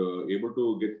are able to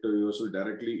get yourself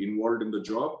directly involved in the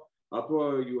job, ಅಥವಾ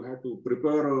you had to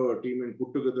prepare a team and put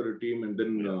together a team and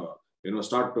then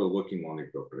start working on it,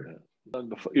 doctor?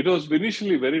 It was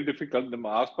initially very difficult. ನಮ್ಮ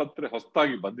ಆಸ್ಪತ್ರೆ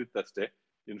ಹೊಸದಾಗಿ ಬಂದಿತ್ತಷ್ಟೇ.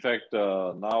 In fact,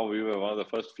 now we were one of the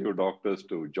first few doctors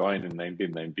to join in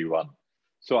 1991.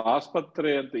 So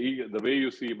ಆಸ್ಪತ್ರೆ ಅಂತ ಈಗ the way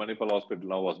you see Manipal Hospital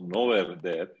now was nowhere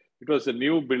there. It was a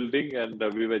new building and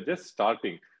we were just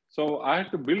starting. So I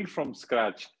had to build from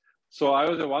scratch. So I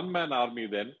was a one-man army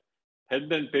then, head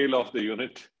and tail of the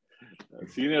unit.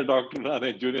 Senior doctor nane,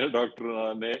 junior doctor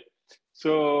nane.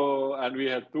 So, and we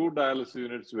had 2 dialysis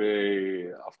units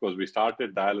where, of course, we started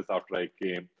dialysis after I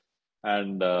came,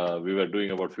 and we were doing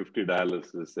about 50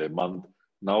 dialysis a month.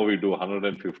 Now we do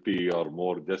 150 or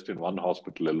more just in one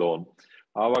hospital alone.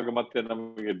 Avaga matte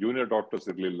namage junior doctors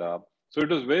irlilla. So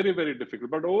it was very, very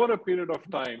difficult. But over a period of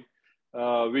time,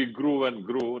 we grew and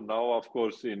grew. Now, of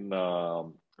course, in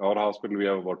our hospital, we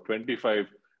have about 25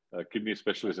 kidney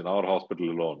specialists in our hospital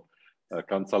alone.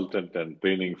 Consultant and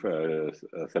training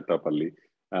setup ಅಲ್ಲಿ.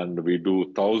 And we do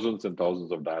thousands and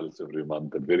thousands of dialysis every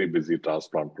month, a very busy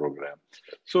transplant program.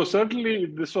 So certainly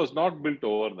this was not built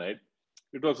overnight.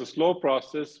 It was a slow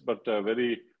process, but a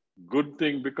very good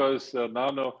thing, because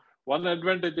now one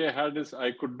advantage I had is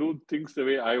I could do things the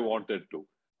way I wanted to.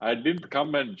 I didn't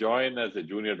come and join as a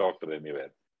junior doctor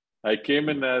anywhere. I came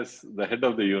in as the head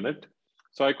of the unit,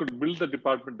 so I could build the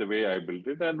department the way I built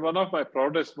it. And one of my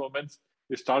proudest moments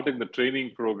is starting the training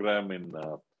program in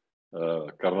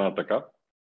Karnataka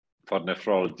for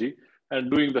nephrology,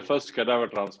 and doing the first cadaver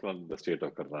transplant in the state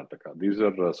of Karnataka. These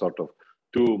are sort of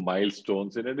two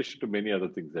milestones in addition to many other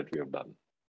things that we have done.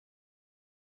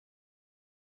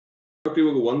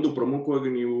 ಇವಾಗ ಒಂದು ಪ್ರಮುಖವಾಗಿ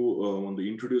ನೀವು ಒಂದು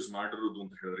introduce ಮಾಡಿರೋದು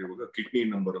ಅಂತ ಹೇಳಿದ್ರೆ ಇವಾಗ kidney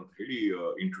number ಅಂತ ಹೇಳಿ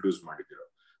ಇಂಟ್ರೊಡ್ಯೂಸ್ ಮಾಡಿದ್ದೀರಾ.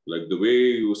 Like the way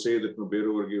you say that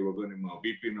ಬೇರೆಯವರಿಗೆ ಇವಾಗ ನಿಮ್ಮ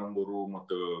BP ನಂಬರು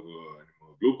ಮತ್ತು ನಿಮ್ಮ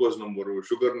ಗ್ಲೂಕೋಸ್ ನಂಬರು,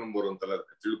 ಶುಗರ್ ನಂಬರ್ ಅಂತೆಲ್ಲ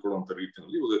ತಿಳ್ಕೊಳ್ಳುವಂತ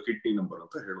ರೀತಿಯಲ್ಲಿ ಇವಾಗ ಕಿಡ್ನಿ ನಂಬರ್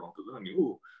ಅಂತ ಹೇಳುವಂಥದ್ದನ್ನ ನೀವು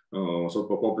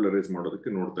ಸ್ವಲ್ಪ ಪಾಪ್ಯುಲರೈಸ್ ಮಾಡೋದಕ್ಕೆ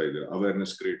ನೋಡ್ತಾ ಇದ್ದೀರಾ,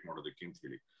 ಅವೇರ್ನೆಸ್ ಕ್ರಿಯೇಟ್ ಮಾಡೋದಕ್ಕೆ ಅಂತ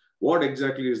ಹೇಳಿ. What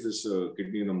exactly is this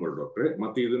kidney number ಡಾಕ್ಟ್ರೆ,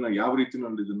 ಮತ್ತೆ ಇದನ್ನ ಯಾವ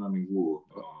ರೀತಿನಲ್ಲಿ ಇದನ್ನ ನೀವು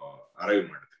ಅರೈವ್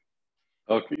ಮಾಡ್ತೀರಿ?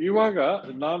 ಓಕೆ, ಇವಾಗ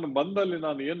ನಾನು ಬಂದಲ್ಲಿ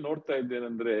ನಾನು ಏನ್ ನೋಡ್ತಾ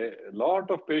ಇದ್ದೇನೆಂದ್ರೆ, ಲಾಟ್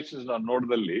ಆಫ್ ಪೇಷಂಟ್ಸ್ ನಾನು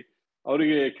ನೋಡ್ದಲ್ಲಿ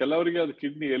ಅವರಿಗೆ ಕೆಲವರಿಗೆ ಅದು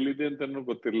ಕಿಡ್ನಿ ಎಲ್ಲಿದೆ ಅಂತಾನು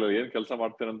ಗೊತ್ತಿಲ್ಲ, ಏನ್ ಕೆಲಸ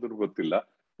ಮಾಡ್ತೇನೆ ಅಂತ ಗೊತ್ತಿಲ್ಲ,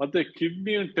 ಮತ್ತೆ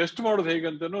ಕಿಡ್ನಿ ಟೆಸ್ಟ್ ಮಾಡೋದು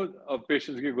ಹೇಗಂತಾನು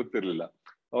ಪೇಷಂಟ್ಸ್ಗೆ ಗೊತ್ತಿರ್ಲಿಲ್ಲ.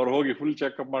 ಅವ್ರು ಹೋಗಿ ಫುಲ್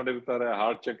ಚೆಕ್ಅಪ್ ಮಾಡಿರ್ತಾರೆ,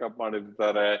 ಹಾರ್ಟ್ ಚೆಕ್ಅಪ್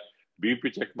ಮಾಡಿರ್ತಾರೆ, BP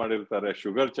ಚೆಕ್ ಮಾಡಿರ್ತಾರೆ,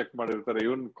 ಶುಗರ್ ಚೆಕ್ ಮಾಡಿರ್ತಾರೆ,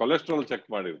 ಇವನ್ ಕೊಲೆಸ್ಟ್ರಾಲ್ ಚೆಕ್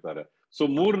ಮಾಡಿರ್ತಾರೆ. ಸೊ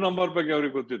 3 ನಂಬರ್ ಬಗ್ಗೆ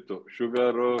ಅವ್ರಿಗೆ ಗೊತ್ತಿತ್ತು,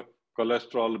 sugar,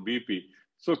 cholesterol, BP.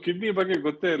 So kidney ಬಗ್ಗೆ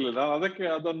ಗೊತ್ತೇ ಇರಲಿಲ್ಲ. ಅದಕ್ಕೆ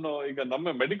ಅದನ್ನು ಈಗ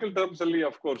ನಮ್ಮ ಮೆಡಿಕಲ್ ಟರ್ಮ್ಸ್ ಅಲ್ಲಿ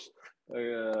ಅಫ್ಕೋರ್ಸ್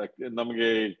ನಮಗೆ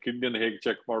ಕಿಡ್ನಿಯನ್ನು ಹೇಗೆ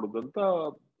ಚೆಕ್ ಮಾಡುದು ಅಂತ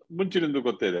ಮುಂಚಿನಿಂದ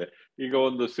ಗೊತ್ತಿದೆ. ಈಗ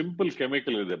ಒಂದು ಸಿಂಪಲ್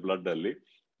ಕೆಮಿಕಲ್ ಇದೆ ಬ್ಲಡ್ ಅಲ್ಲಿ,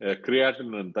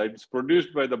 ಕ್ರಿಯಾಟಿನ್ ಅಂತ. It's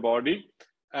produced by the body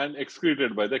and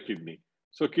excreted by the kidney.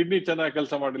 So kidney ಚೆನ್ನಾಗಿ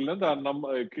ಕೆಲಸ ಮಾಡಿಲ್ಲ ಅಂದ್ರೆ ನಮ್ಮ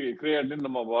ಕ್ರಿಯಾಟಿನ್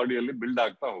ನಮ್ಮ ಬಾಡಿಯಲ್ಲಿ ಬಿಲ್ಡ್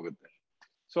ಆಗ್ತಾ ಹೋಗುತ್ತೆ.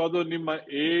 ಸೊ ಅದು ನಿಮ್ಮ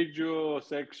ಏಜ್,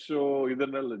 ಸೆಕ್ಸ್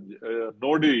ಇದನ್ನೆಲ್ಲ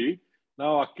ನೋಡಿ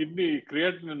ನಾವು ಆ ಕಿಡ್ನಿ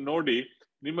ಕ್ರಿಯಾಟಿನ್ ನೋಡಿ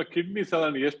ನಿಮ್ಮ ಕಿಡ್ನಿ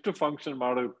ಸಾಧಾರಣ ಎಷ್ಟು ಫಂಕ್ಷನ್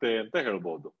ಮಾಡುತ್ತೆ ಅಂತ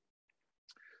ಹೇಳ್ಬೋದು.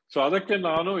 ಸೊ ಅದಕ್ಕೆ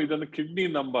ನಾನು ಇದನ್ನು ಕಿಡ್ನಿ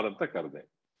ನಂಬರ್ ಅಂತ ಕರೆದೆ.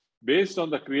 Based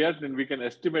on the creatine we can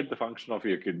estimate the function of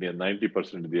your kidney.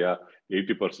 90% ಇದೆಯಾ,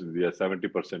 80% ಇದೆಯಾ,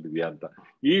 70% ಇದೆಯಾ ಅಂತ.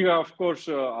 ಈಗ ಅಫ್ಕೋರ್ಸ್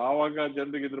ಆವಾಗ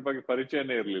ಜನರಿಗೆ ಇದ್ರ ಬಗ್ಗೆ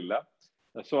ಪರಿಚಯನೇ ಇರಲಿಲ್ಲ.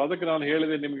 ಸೊ ಅದಕ್ಕೆ ನಾನು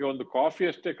ಹೇಳಿದೆ, ನಿಮ್ಗೆ ಒಂದು ಕಾಫಿ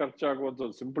ಅಷ್ಟೇ ಖರ್ಚಾಗುವಂತ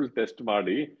ಒಂದು ಸಿಂಪಲ್ ಟೆಸ್ಟ್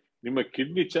ಮಾಡಿ ನಿಮ್ಮ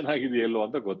ಕಿಡ್ನಿ ಚೆನ್ನಾಗಿದೆಯಲ್ಲೋ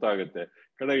ಅಂತ ಗೊತ್ತಾಗುತ್ತೆ.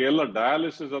 ಕಡೆಗೆ ಎಲ್ಲ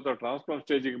ಡಯಾಲಿಸಿಸ್ ಅಥವಾ ಟ್ರಾನ್ಸ್ಪ್ಲಾಂಟ್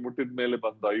ಸ್ಟೇಜಿಗೆ ಮುಟ್ಟಿದ ಮೇಲೆ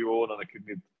ಬಂದು ಅಯ್ಯೋ ನನ್ನ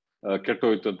ಕಿಡ್ನಿ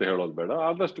ಕೆಟ್ಟೋಯ್ತು ಅಂತ ಹೇಳೋದು ಬೇಡ.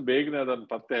 ಆದಷ್ಟು ಬೇಗನೆ ಅದನ್ನು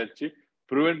ಪತ್ತೆ ಹಚ್ಚಿ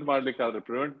ಪ್ರಿವೆಂಟ್ ಮಾಡ್ಲಿಕ್ಕಾದ್ರೆ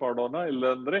ಪ್ರಿವೆಂಟ್ ಮಾಡೋಣ,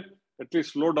 ಇಲ್ಲಾಂದ್ರೆ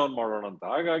ಅಟ್ಲೀಸ್ಟ್ ಸ್ಲೋ ಡೌನ್ ಮಾಡೋಣ ಅಂತ.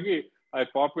 ಹಾಗಾಗಿ I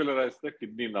popularise the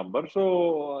kidney number. So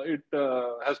it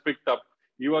has picked up.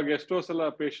 ಇವಾಗ ಎಷ್ಟೋ ಸಲ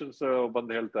ಪೇಷಂಟ್ಸ್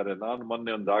ಬಂದು ಹೇಳ್ತಾರೆ, ನಾನು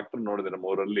ಮೊನ್ನೆ ಒಂದು ಡಾಕ್ಟರ್ ನೋಡಿದೆ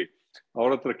ನಮ್ಮೂರಲ್ಲಿ, ಅವ್ರ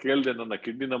ಹತ್ರ ಕೇಳಿದೆ ನನ್ನ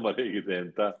ಕಿಡ್ನಿ ನಂಬರ್ ಹೇಗಿದೆ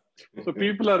ಅಂತ. So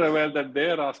people are aware that they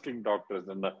are asking doctors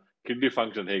ನನ್ನ ಕಿಡ್ನಿ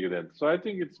ಫಂಕ್ಷನ್ ಹೇಗಿದೆ ಅಂತ. So I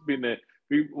think it's been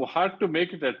we had to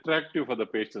make it attractive for the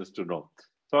patients to know.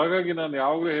 So ಹಾಗಾಗಿ ನಾನು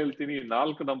ಯಾವಾಗಲೂ ಹೇಳ್ತೀನಿ,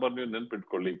 4 ನಂಬರ್ ನೀವು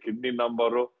ನೆನ್ಪಿಟ್ಕೊಳ್ಳಿ: kidney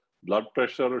number, blood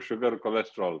pressure, sugar,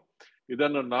 cholesterol.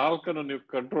 ಇದನ್ನು 4 ನೀವು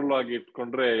ಕಂಟ್ರೋಲ್ ಆಗಿ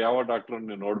ಇಟ್ಕೊಂಡ್ರೆ ಯಾವ ಡಾಕ್ಟರ್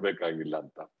ನೀವು ನೋಡ್ಬೇಕಾಗಿಲ್ಲ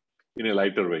ಅಂತ, in a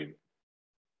lighter wine.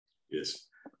 S.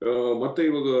 ಮತ್ತೆ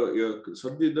ಇವಾಗ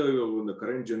ಸದ್ಯದ ಒಂದು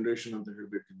ಕರೆಂಟ್ ಜನರೇಷನ್ ಅಂತ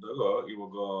ಹೇಳ್ಬೇಕಿದ್ದಾಗ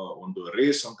ಇವಾಗ ಒಂದು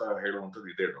ರೇಸ್ ಅಂತ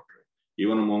ಹೇಳುವಂಥದ್ದು ಇದೆ ಡಾಕ್ಟ್ರೆ.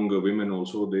 Even among women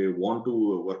also, they want to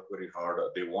work very hard.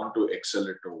 They want to excel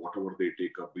at whatever they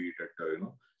take up, be it at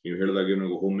ನೀವು ಹೇಳಿದಾಗ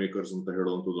ಹೋಮ್ ಮೇಕರ್ಸ್ ಅಂತ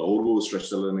ಹೇಳುವಂಥದ್ದು, ಅವ್ರಿಗೂ ಸ್ಟ್ರೆಸ್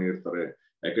ಎಲ್ಲನೇ ಇರ್ತಾರೆ,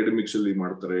 ಅಕಾಡೆಮಿಕ್ಸ್ ಅಲ್ಲಿ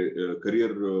ಮಾಡ್ತಾರೆ,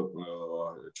 ಕರಿಯರ್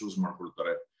ಚೂಸ್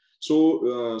ಮಾಡ್ಕೊಳ್ತಾರೆ. So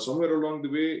somewhere along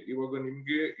the way ಇವಾಗ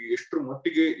ನಿಮ್ಗೆ ಎಷ್ಟರ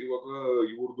ಮಟ್ಟಿಗೆ ಇವಾಗ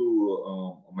ಇವ್ರದ್ದು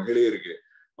ಮಹಿಳೆಯರಿಗೆ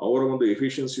ಅವರ ಒಂದು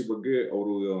ಎಫಿಷಿಯನ್ಸಿ ಬಗ್ಗೆ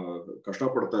ಅವರು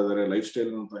ಕಷ್ಟಪಡ್ತಾ ಇದ್ದಾರೆ, ಲೈಫ್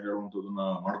ಸ್ಟೈಲ್ ಅಂತ ಹೇಳುವಂಥದ್ದನ್ನ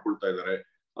ಮಾಡ್ಕೊಳ್ತಾ ಇದ್ದಾರೆ,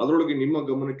 ಅದರೊಳಗೆ ನಿಮ್ಮ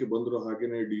ಗಮನಕ್ಕೆ ಬಂದ್ರು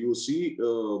ಹಾಗೇನೆ do U C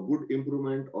good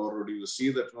improvement R do U see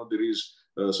that there is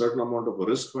certain amount of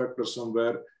risk factor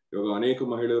somewhere? ಇವಾಗ ಅನೇಕ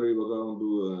ಮಹಿಳೆಯರು ಇವಾಗ ಒಂದು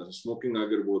ಸ್ಮೋಕಿಂಗ್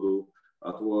ಆಗಿರ್ಬೋದು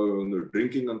ಅಥವಾ ಒಂದು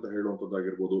ಡ್ರಿಂಕಿಂಗ್ ಅಂತ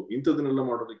ಹೇಳುವಂಥದ್ದಾಗಿರ್ಬೋದು, ಇಂಥದನ್ನೆಲ್ಲ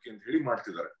ಮಾಡೋದಕ್ಕೆ ಅಂತ ಹೇಳಿ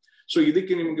ಮಾಡ್ತಿದ್ದಾರೆ. ಸೊ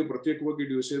ಇದಕ್ಕೆ ನಿಮಗೆ ಪ್ರತ್ಯೇಕವಾಗಿ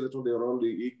do you say that they are all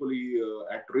equally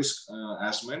at risk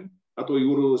as men, ಅಥವಾ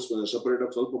ಇವರು ಸಪರೇಟ್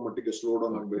ಆಗಿ ಸ್ವಲ್ಪ ಮಟ್ಟಿಗೆ ಸ್ಲೋ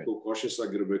ಡೌನ್ ಆಗಬೇಕು, ಕಾಶಿಯಸ್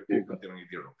ಆಗಿರ್ಬೇಕು ಅಂತ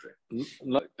ಇದೆಯಾ ಡಾಕ್ಟ್ರೆ?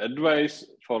 Advice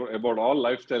for about all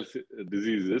life style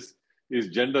diseases is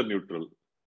gender neutral.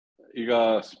 ಈಗ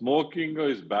smoking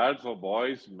is bad for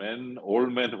boys, men, old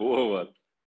men, whoever.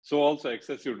 So also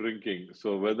excessive drinking. So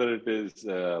whether it is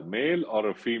male or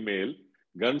a female,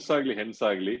 ಗಂಡ್ಸಾಗ್ಲಿ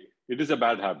ಹೆಣ್ಸಾಗ್ಲಿ, it is a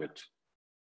bad habit.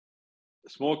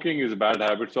 Smoking is a bad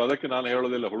habit. So ಅದಕ್ಕೆ ನಾನು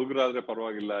ಹೇಳೋದಿಲ್ಲ ಹುಡುಗರಾದ್ರೆ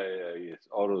ಪರವಾಗಿಲ್ಲ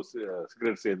ಅವರು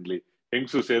cigarette ಸೇದ್ಲಿ,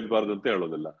 ಹೆಂಗಸು ಸೇದಬಾರ್ದು ಅಂತ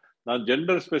ಹೇಳೋದಿಲ್ಲ. ನಾನು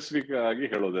gender specific ಆಗಿ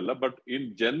ಹೇಳೋದಿಲ್ಲ. But in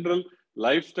general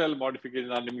life style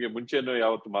modification, ನಾನು ನಿಮ್ಗೆ ಮುಂಚೆನೂ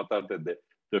ಯಾವತ್ತು ಮಾತಾಡ್ತಾ ಇದ್ದೆ,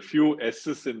 the few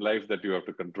S's in life that you have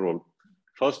to control.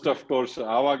 First, of course,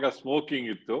 ಆವಾಗ ಸ್ಮೋಕಿಂಗ್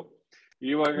ಇತ್ತು,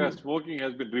 ಇವಾಗ smoking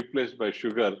has been replaced by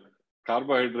sugar.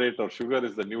 carbohydrate or sugar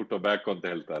is the new tobacco ಅಂತ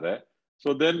ಹೇಳ್ತಾರೆ. So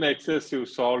then excessive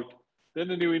salt. Then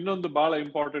ನೀವು ಇನ್ನೊಂದು ಬಹಳ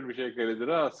important ವಿಷಯ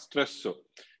ಕೇಳಿದಿರ, stress.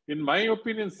 In my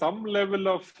opinion, some level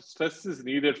of stress is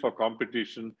needed for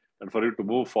competition and for you to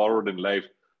move forward in life.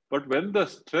 But when the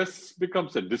stress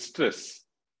becomes a distress,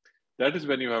 that is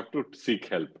when you have to seek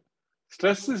help.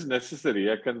 Stress is necessary.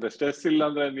 ಯಾಕಂದ್ರೆ stress ಇಲ್ಲ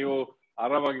ಅಂದ್ರೆ ನೀವು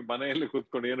ಆರಾಮಾಗಿ ಮನೆಯಲ್ಲಿ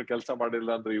ಕೂತ್ಕೊಂಡು ಏನು ಕೆಲಸ ಮಾಡಿಲ್ಲ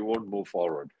ಅಂದ್ರೆ you won't move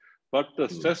forward. But the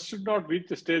stress should not reach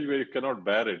a stage where you cannot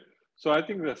bear it. So I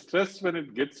think the stress, when it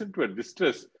gets into a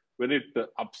distress, when it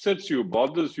upsets you,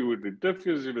 bothers you, it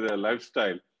interferes with your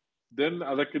lifestyle, then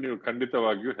ಅದಕ್ಕೆ ನೀವು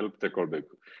ಖಂಡಿತವಾಗಿಯೂ help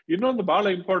ತಗೊಳ್ಬೇಕು. ಇನ್ನೊಂದು ಬಹಳ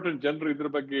important, ಜನರು ಇದ್ರ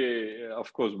ಬಗ್ಗೆ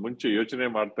of course ಮುಂಚೆ ಯೋಚನೆ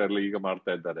ಮಾಡ್ತಾ ಇರಲಿಲ್ಲ, ಈಗ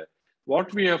ಮಾಡ್ತಾ ಇದ್ದಾರೆ.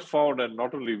 What we have found, and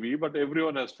not only we but every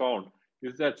one has found,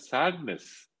 is that sadness,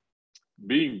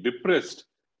 being depressed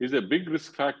is a big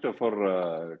risk factor for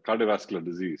cardiovascular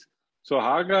disease. So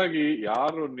ಹಾಗಾಗಿ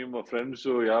ಯಾರು ನಿಮ್ಮ ಫ್ರೆಂಡ್ಸ್,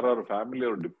 ಯಾರು ಫ್ಯಾಮಿಲಿ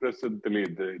ಅವರು ಡಿಪ್ರೆಸ್ ಅಂತೇಳಿ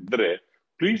ಇದ್ರೆ,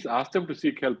 please ask them to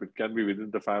seek help. It can be within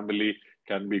the family,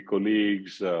 can be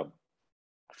colleagues,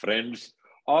 friends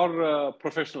R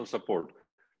professional support.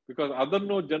 Because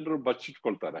ಅದನ್ನು ಜನರು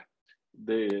ಬಚ್ಚಿಟ್ಕೊಳ್ತಾರೆ.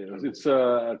 It's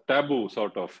tab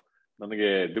sort of, ನನಗೆ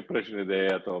ಡಿಪ್ರೆಷನ್ ಇದೆ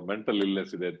ಅಥವಾ ಮೆಂಟಲ್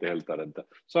ಇಲ್ನೆಸ್ ಇದೆ ಅಂತ ಹೇಳ್ತಾರೆ ಅಂತ.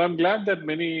 So I am glad that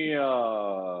many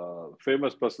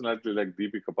famous personalities like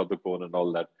Deepika Padukone and all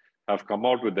that have come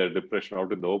out with their depression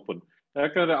out in the open.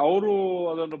 ಯಾಕಂದ್ರೆ ಅವರು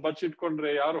ಅದನ್ನು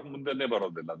ಬಚ್ಚಿಟ್ಕೊಂಡ್ರೆ ಯಾರು ಮುಂದೆನೆ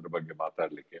ಬರೋದಿಲ್ಲ ಅದ್ರ ಬಗ್ಗೆ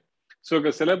ಮಾತಾಡ್ಲಿಕ್ಕೆ. ಸೊ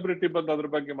ಈಗ ಸೆಲೆಬ್ರಿಟಿ ಬಂದು ಅದ್ರ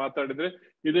ಬಗ್ಗೆ ಮಾತಾಡಿದ್ರೆ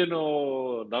ಇದೇನು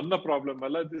ನನ್ನ ಪ್ರಾಬ್ಲಮ್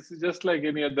ಅಲ್ಲ, this is just like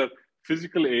any other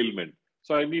physical element,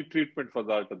 so I need treatment for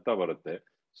that ಅಂತ ಬರುತ್ತೆ.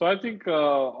 So I think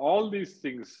all these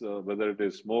things, whether it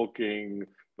is smoking,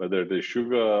 whether it is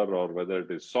sugar or whether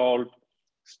it is salt,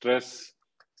 stress,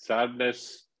 sadness,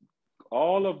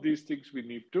 all of these things we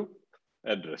need to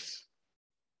address.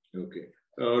 Okay.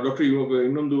 Doctor, ಇವಾಗ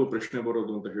ಇನ್ನೊಂದು ಪ್ರಶ್ನೆ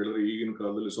ಬರೋದು ಅಂತ ಹೇಳಿದ್ರೆ, ಈಗಿನ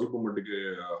ಕಾಲದಲ್ಲಿ ಸ್ವಲ್ಪ ಮಟ್ಟಿಗೆ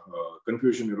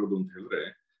ಕನ್ಫ್ಯೂಷನ್ ಇರೋದು ಅಂತ ಹೇಳಿದ್ರೆ,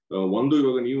 ಒಂದು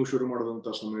ಇವಾಗ ನೀವು ಶುರು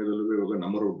ಮಾಡಿದಂತ ಸಮಯದಲ್ಲೂ ಇವಾಗ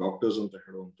ನಂಬರ್ ಆಫ್ ಡಾಕ್ಟರ್ಸ್ ಅಂತ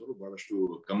ಹೇಳುವಂತವ್ರು ಬಹಳಷ್ಟು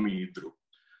ಕಮ್ಮಿ ಇದ್ರು.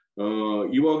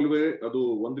 ಇವಾಗ್ಲೂ ಅದು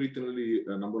ಒಂದ್ ರೀತಿಯಲ್ಲಿ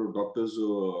number of doctors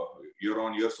year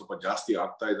on year ಸ್ವಲ್ಪ ಜಾಸ್ತಿ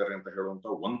ಆಗ್ತಾ ಇದ್ದಾರೆ ಅಂತ ಹೇಳುವಂತ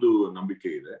ಒಂದು ನಂಬಿಕೆ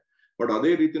ಇದೆ. ಬಟ್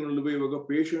ಅದೇ ರೀತಿಯಲ್ಲೂ ಇವಾಗ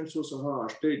ಪೇಷಂಟ್ಸ್ ಸಹ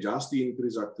ಅಷ್ಟೇ ಜಾಸ್ತಿ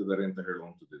ಇನ್ಕ್ರೀಸ್ ಆಗ್ತಿದ್ದಾರೆ ಅಂತ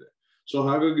ಹೇಳುವಂತದ್ದಿದೆ. ಸೊ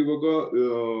ಹಾಗಾಗಿ ಇವಾಗ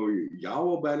ಯಾವ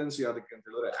ಬ್ಯಾಲೆನ್ಸ್ ಯಾದಕ್ಕೆ ಅಂತ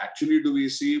ಹೇಳಿದ್ರೆ, actually do we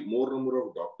C more number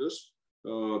of doctors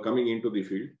coming in to the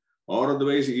field, or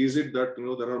otherwise is it that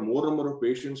there are more number of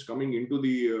patients coming into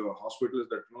the hospitals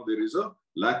that there is a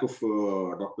lack of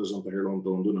doctors ಅಂತ ಹೇಳುವಂತ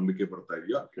ಒಂದು ನಂಬಿಕೆ ಬರ್ತಾ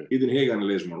ಇದೆಯಾ? ಇದನ್ನ ಹೇಗೆ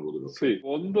analyse ಮಾಡಬಹುದು?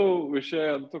 ಒಂದು ವಿಷಯ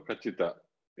ಅಂತೂ ಖಚಿತ,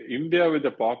 India with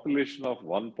a population of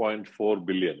 1.4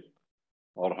 billion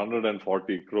or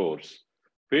 140 crores,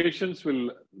 patients will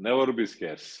never be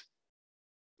scarce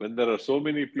when there are so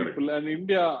many people. And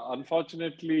India,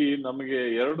 unfortunately, ನಮಗೆ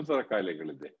ಎರಡು ತರ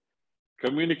ಕಾಯಿಲೆಗಳಿದೆ.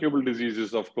 Communicable diseases,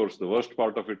 of course, the worst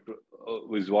part of it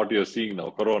is what you're seeing now,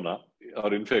 corona, or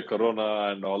in fact, corona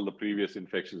and all the previous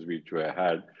infections which we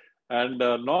had. And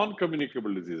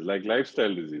non-communicable diseases like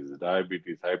lifestyle diseases,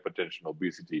 diabetes, hypertension,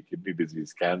 obesity, kidney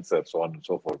disease, cancer, so on and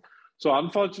so forth. So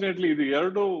unfortunately, ಇದು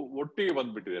ಎರಡು ಒಟ್ಟಿಗೆ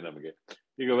ಬಂದ್ಬಿಟ್ಟಿದೆ ನಮಗೆ.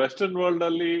 ಈಗ western world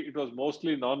ಅಲ್ಲಿ it was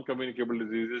mostly ನಾನ್-ಕಮ್ಯುನಿಕೇಬಲ್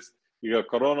diseases. ಈಗ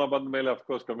corona ಬಂದ ಮೇಲೆ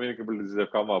of course communicable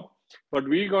disease come up, but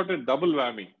we got A double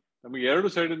ವ್ಯಾಮಿ. ನಮಗೆ ಎರಡು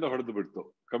ಸೈಡ್ ಇಂದ ಹೊಡೆದು ಬಿಡ್ತು.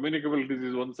 ಕಮ್ಯುನಿಕೇಬಲ್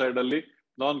ಡಿಸೀಸ್ ಒಂದ್ ಸೈಡ್ ಅಲ್ಲಿ,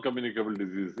 ನಾನ್ ಕಮ್ಯುನಿಕೇಬಲ್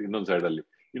ಡಿಸೀಸ್ ಇನ್ನೊಂದ್ ಸೈಡ್ ಅಲ್ಲಿ.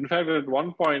 In fact at one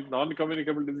point non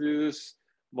communicable diseases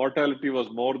mortality was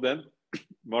more than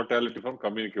mortality from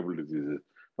communicable diseases.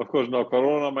 Of course, now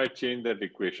corona might change that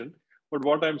equation, but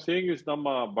what I'm saying is ನಮ್ಮ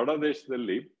ಬಡ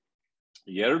ದೇಶದಲ್ಲಿ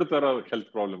ಎರಡು ತರ health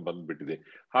problem ಬಂದ್ಬಿಟ್ಟಿದೆ.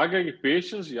 ಹಾಗಾಗಿ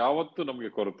patience ಯಾವತ್ತೂ ನಮಗೆ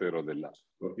ಕೊರತೆ ಇರೋದಿಲ್ಲ.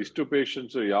 ಇಷ್ಟು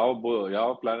ಪೇಷನ್ಸ್ ಯಾವ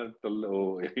ಪ್ಲಾನೆಟ್ ಅಲ್ಲೂ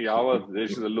ಯಾವ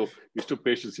ದೇಶದಲ್ಲೂ ಇಷ್ಟು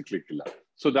patience ಸಿಕ್ಲಿಕ್ಕಿಲ್ಲ.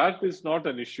 So that is not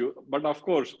an issue. But of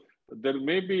course there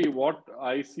may be what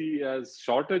I see as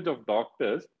shortage of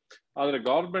doctors. ಆದ್ರೆ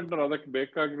ಗವರ್ಮೆಂಟ್ ಅದಕ್ಕೆ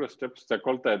ಬೇಕಾಗಿರೋ ಸ್ಟೆಪ್ಸ್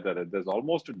ತಗೊಳ್ತಾ ಇದ್ದಾರೆ. there's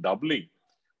almost a doubling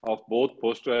of both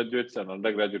postgraduates and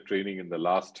undergraduate training in the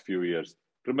last few years.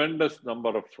 Tremendous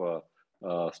number of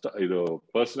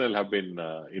personnel have been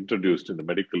introduced in the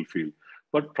medical field.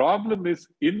 But problem is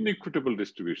inequitable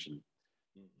distribution.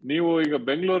 ನೀವು ಈಗ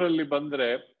ಬೆಂಗಳೂರಲ್ಲಿ ಬಂದ್ರೆ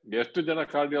ಎಷ್ಟು ಜನ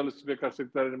cardiologist ಬೇಕಾದ್ರೆ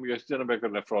ಸಿಗ್ತಾರೆ, ನಿಮ್ಗೆ ಎಷ್ಟು ಜನ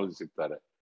ಬೇಕಾದ್ರೆ ನೆಫ್ರಾಲಜಿಸ್ಟ್ ಸಿಗ್ತಾರೆ.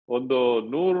 ಒಂದು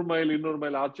 100 ಮೈಲ್ 200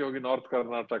 ಮೈಲ್ ಆಚೆ ಹೋಗಿ north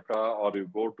Karnataka, are you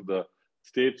go to the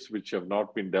states which have not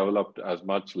been developed as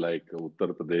much like Uttar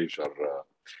Pradesh or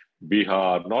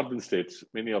Bihar, northern states,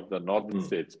 many of the northern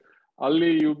states, alli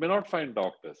you may not find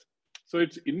doctors. So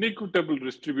it's inequitable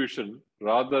distribution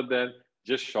rather than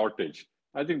just shortage.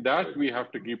 I think that we have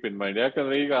to keep in mind.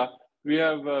 Yakandre iga we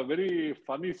have a very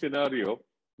funny scenario.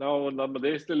 Now ನಮ್ಮ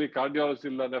ದೇಶದಲ್ಲಿ cardiologist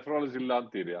ಇಲ್ಲ, nephrologist ಇಲ್ಲ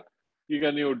ಅಂತೀರಾ. ಈಗ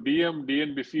ನೀವು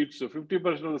DNB seats,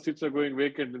 50% of the seats are going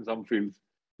vacant in some fields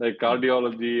like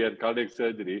cardiology and cardiac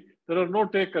surgery. There are no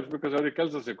takers because ಅವರಿಗೆ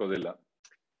ಕೆಲಸ ಸಿಕ್ಕೋದಿಲ್ಲ.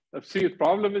 See, the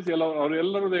problem is, they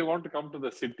want to come to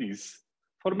the cities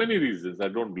for many reasons. I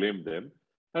don't blame them.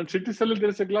 And cities, there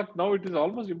is a glut. Now it is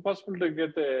almost impossible to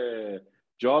get a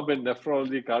job in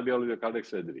nephrology, cardiology, cardiac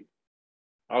surgery,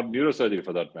 or neurosurgery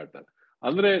for that matter.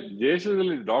 ಅಂದ್ರೆ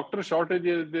ದೇಶದಲ್ಲಿ doctor shortage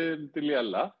ಇದೆ ಅಂತೇಳಿ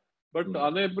ಅಲ್ಲ, but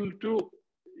unable to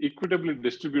equitably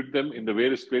distribute them in the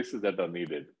various places that are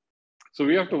needed. So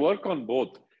we have to work on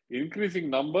both increasing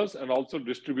numbers and also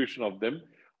distribution of them.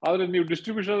 ಆದ್ರೆ ನೀವು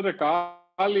distribution ಅಂದ್ರೆ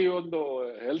ಖಾಲಿ ಒಂದು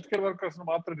ಹೆಲ್ತ್ ಕೇರ್ ವರ್ಕರ್ಸ್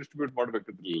ಮಾತ್ರ distribute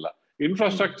ಮಾಡ್ಬೇಕಿರ್ಲಿಲ್ಲ,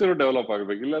 infrastructure develop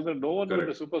ಆಗಬೇಕು. ಇಲ್ಲಾಂದ್ರೆ no one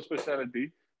with super speciality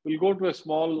will go to a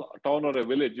small town or a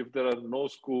village if there are no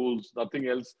schools, nothing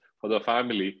else for the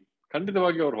family.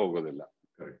 ಖಂಡಿತವಾಗಿ ಅವ್ರು ಹೋಗೋದಿಲ್ಲ.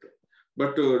 Correct.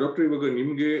 But doctor, ಇವಾಗ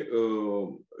ನಿಮ್ಗೆ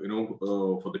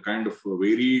for the kind of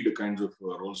varied kinds of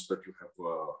rolls that you have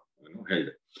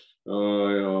held,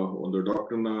 ಒಂದು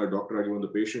doctor ಆಗಿ ಒಂದು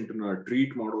patient ನ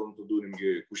treat ಮಾಡುವಂಥದ್ದು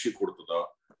ನಿಮ್ಗೆ ಖುಷಿ ಕೊಡ್ತದ,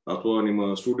 ಅಥವಾ ನಿಮ್ಮ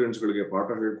ಸ್ಟೂಡೆಂಟ್ಸ್ ಗಳಿಗೆ ಪಾಠ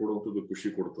ಹೇಳ್ಕೊಡುವಂಥದ್ದು ಖುಷಿ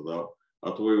ಕೊಡ್ತದ,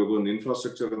 ಅಥವಾ ಇವಾಗ ಒಂದು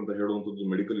ಇನ್ಫ್ರಾಸ್ಟ್ರಕ್ಚರ್ ಅಂತ ಹೇಳುವಂಥದ್ದು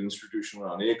ಮೆಡಿಕಲ್ ಇನ್ಸ್ಟಿಟ್ಯೂಷನ್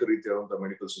ಅನೇಕ ರೀತಿಯಾದಂತಹ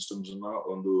ಮೆಡಿಕಲ್ ಸಿಸ್ಟಮ್ಸ್ ಅನ್ನ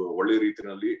ಒಂದು ಒಳ್ಳೆ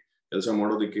ರೀತಿಯಲ್ಲಿ ಕೆಲಸ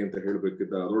ಮಾಡೋದಕ್ಕೆ ಅಂತ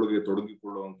ಹೇಳ್ಬೇಕಿದ್ದ ಅದರೊಳಗೆ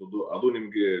ತೊಡಗಿಕೊಳ್ಳುವಂಥದ್ದು ಅದು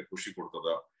ನಿಮ್ಗೆ ಖುಷಿ ಕೊಡ್ತದ,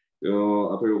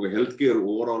 ಅಥವಾ ಇವಾಗ health care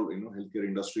over all health care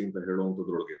industry ಅಂತ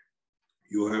ಹೇಳುವಂಥದ್ರೊಳಗೆ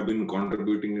you have been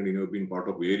contributing and you have been part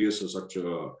of various such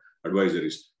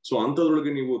advisories. So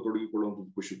ಅಂತದ್ರೊಳಗೆ ನೀವು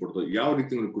ತೊಡಗಿಕೊಳ್ಳುವಂಥದ್ದು ಖುಷಿ ಕೊಡ್ತದೆ. ಯಾವ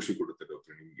ರೀತಿ ಖುಷಿ ಕೊಡುತ್ತೆ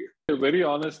ಡಾಕ್ಟರ್ ನಿಮ್ಗೆ? Very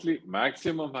honestly,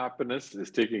 maximum happiness is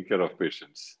taking care of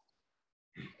patients.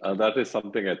 That is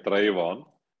something I thrive on.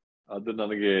 Adu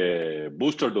nanage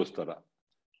booster dose tara.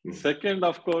 Second,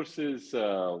 of course, is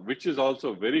which is also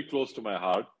very close to my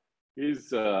heart, is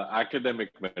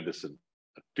academic medicine,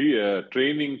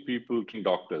 training people,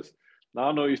 doctors.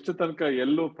 Nanu ishtu tanaka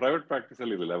ello private practice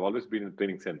alli irilla. I've always been in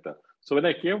training center. So when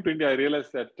I came to India, I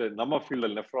realized that nama field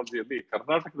of nephrology alli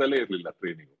Karnatakadalle irilla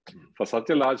training. For such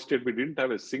a large state, we didn't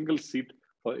have a single seat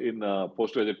in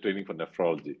postgraduate training for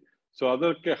nephrology. So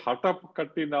ಅದಕ್ಕೆ ಹಠ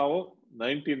ಕಟ್ಟಿ ನಾವು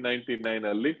 1999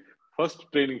 ಅಲ್ಲಿ first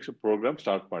training programme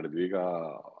start ಮಾಡಿದ್ವಿ. ಈಗ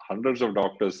hundreds of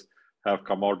doctors have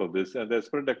come out of this and they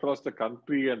spread across the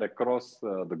country and across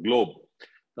the globe.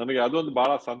 ನನಗೆ ಅದೊಂದು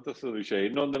ಬಹಳ ಸಂತಸದ ವಿಷಯ.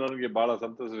 ಇನ್ನೊಂದು ನನಗೆ ಬಹಳ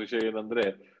ಸಂತಸದ ವಿಷಯ ಏನಂದ್ರೆ,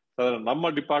 ನಮ್ಮ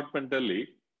ಡಿಪಾರ್ಟ್ಮೆಂಟ್ ಅಲ್ಲಿ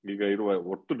ಈಗ ಇರುವ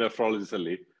ಒಟ್ಟು ನೆಫ್ರಾಲಜಿಸ್ಟ್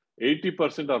ಅಲ್ಲಿ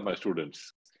 80% are my students.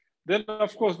 Then,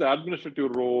 of course, the administrative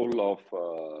role of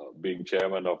being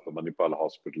chairman of the Manipal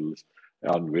hospitals,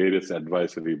 on various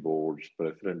advisory boards,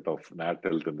 president of Nat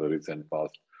Health in the recent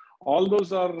past. All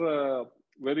those are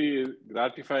very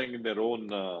gratifying in their own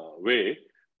way.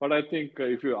 But I think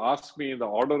if you ask me in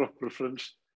the order of preference,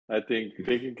 I think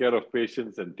taking care of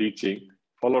patients and teaching,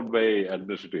 followed by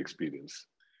administrative experience.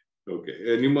 Okay.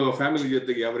 ನಿಮ್ಮ family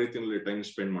ಜೊತೆಗೆ ಯಾವ ರೀತಿಯಲ್ಲಿ time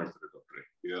spend ಮಾಡ್ತಾರೆ ಡಾಕ್ಟ್ರೆ?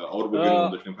 ಅವ್ರ ಬಗ್ಗೆ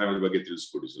ಒಂದಷ್ಟು family ಬಗ್ಗೆ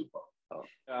ತಿಳಿಸ್ಕೊಡಿ ಸ್ವಲ್ಪ.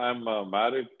 I'm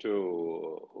married to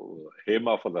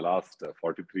Hema for the last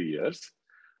 43 years.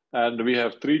 And we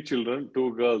have 3 children, 2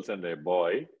 girls and a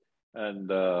boy. And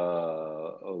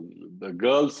the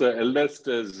girl's eldest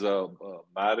is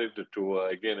married to,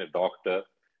 again, a doctor.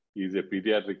 He's a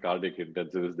pediatric cardiac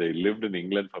intensivist. They lived in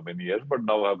England for many years, but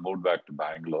now have moved back to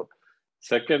Bangalore.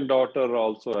 Second daughter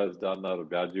also has done her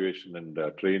graduation and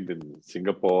trained in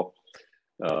Singapore.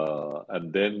 And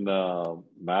then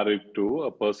married to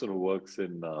a person who works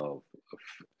in a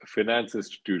finance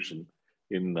institution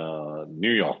in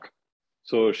New York.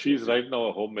 So she's right now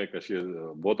a homemaker.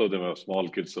 Both of them have small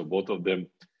kids, so both of them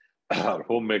are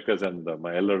homemakers, and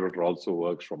my elder daughter also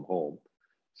works from home.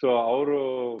 So our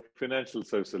financial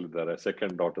services are our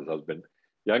second daughter's husband.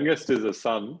 Youngest is a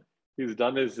son. He's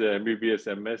done his MBBS,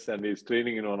 MS, and he's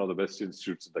training in one of the best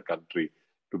institutes in the country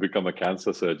to become a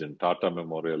cancer surgeon, Tata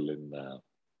Memorial in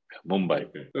Mumbai.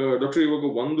 Doctor, ಇವಾಗ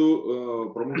ಒಂದು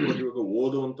ಪ್ರಮುಖವಾಗಿ ಇವಾಗ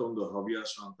ಓದುವಂತ ಒಂದು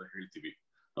ಹವ್ಯಾಸ ಅಂತ ಹೇಳ್ತೀವಿ.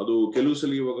 ಅದು ಕೆಲವು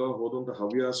ಸಲ ಇವಾಗ ಓದುವಂತ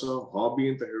ಹವ್ಯಾಸ ಹಾಬಿ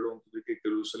ಅಂತ ಹೇಳುವಂತದಕ್ಕೆ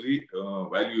ಕೆಲವು ಸಲ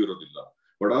ವ್ಯಾಲ್ಯೂ ಇರೋದಿಲ್ಲ.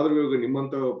 ಬಟ್ ಆದ್ರೆ ಇವಾಗ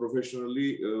ನಿಮ್ಮಂತ professionally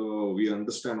we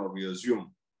understand R V assume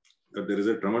that there is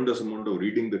a tremendous amount of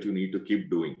reading that you need to keep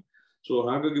doing. So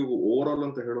ಹಾಗಾಗಿ ಓವರ್ ಆಲ್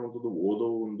ಅಂತ ಹೇಳುವಂಥದ್ದು ಓದೋ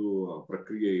ಒಂದು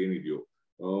ಪ್ರಕ್ರಿಯೆ ಏನಿದೆಯೋ,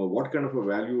 what kind of a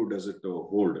value does it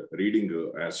hold reading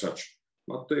as such?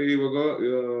 ಮತ್ತೆ ಇವಾಗ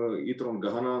ಈ ತರ ಒಂದು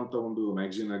ಗಹನ ಅಂತ ಒಂದು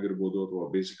ಮ್ಯಾಗಝಿನ್ ಆಗಿರ್ಬೋದು, ಅಥವಾ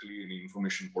ಬೇಸಿಕಲಿ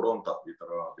ಇನ್ಫಾರ್ಮೇಶನ್ ಕೊಡುವಂತ ಈ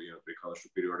ತರ ಬೇಕಾದಷ್ಟು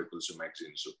ಪೀರಿಯಾಡಿಕಲ್ಸ್,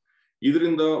 ಮ್ಯಾಗಝಿನ್ಸ್,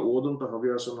 ಇದರಿಂದ ಓದಂತ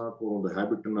ಹವ್ಯಾಸನ ಅಥವಾ ಒಂದು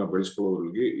ಹ್ಯಾಬಿಟ್ ನ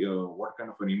ಬೆಳೆಸ್ಕೊಳ್ಳೋರಿಗೆ what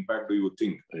kind of an impact do you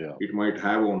think it might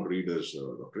have on readers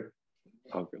ಡಾಕ್ಟ್ರೆ?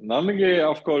 Nanage,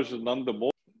 of course, none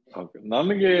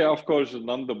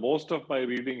the most of my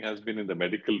reading has been in the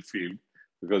medical field,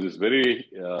 because it's very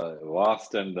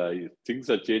vast and things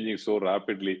are changing so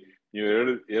rapidly. You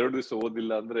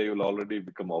will already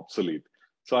become obsolete.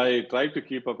 So I try to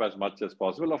keep up as much as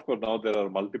possible. Of course, now there are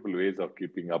multiple ways of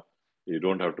keeping up. You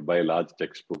don't have to buy large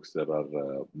textbooks. There are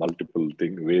multiple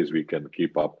ways we can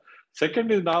keep up.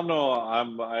 Second is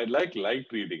I like light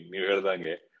reading.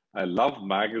 I love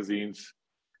magazines,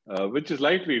 which is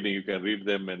light reading. You can read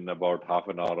them in about half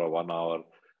an hour or 1 hour.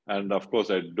 And of course,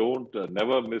 I don't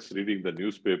never miss reading the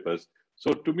newspapers.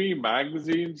 So to me,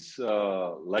 magazines,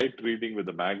 light reading with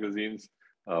the magazines,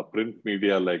 print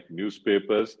media like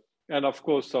newspapers, and of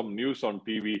course, some news on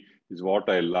TV is what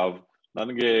I love.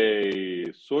 ನನಗೆ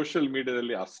social media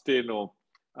ಅಷ್ಟೇನು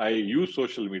I use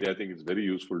social media. I think it's very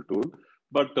useful tool.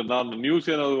 But ನಾನು news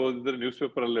ಏನಾದ್ರು ಓದಿದ್ರೆ news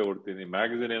paper ಅಲ್ಲೇ ಓದ್ತೀನಿ.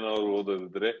 Magazine ಏನಾದ್ರು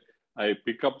ಓದೋದಿದ್ರೆ I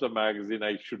pick up the magazine.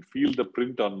 I should feel the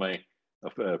print on my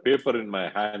paper in my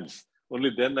hands.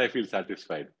 Only then I feel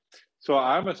satisfied. So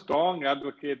I'm a strong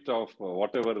advocate of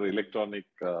whatever electronic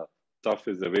stuff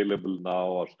is available now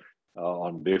or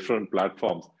on different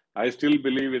platforms. I still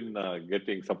believe in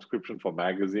getting subscription for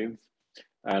magazines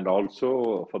and also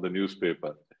for the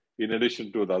newspaper, in addition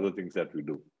to the other things that we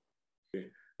do.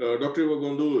 Doctor, ಇವಾಗ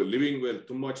ಒಂದು living well,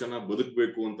 ತುಂಬಾ ಚೆನ್ನಾಗಿ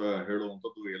ಬದುಕಬೇಕು ಅಂತ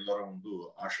ಹೇಳುವಂಥದ್ದು ಎಲ್ಲರ ಒಂದು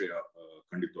ಆಶಯ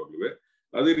ಖಂಡಿತವಾಗ್ಲೂ.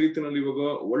 ಅದೇ ರೀತಿಯಲ್ಲಿ ಇವಾಗ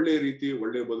ಒಳ್ಳೆ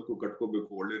ಬದುಕು ಕಟ್ಕೋಬೇಕು,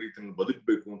 ಒಳ್ಳೆ ರೀತಿಯಲ್ಲಿ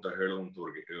ಬದುಕಬೇಕು ಅಂತ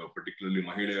ಹೇಳುವಂತವ್ರಿಗೆ, ಪರ್ಟಿಕ್ಯುಲರ್ಲಿ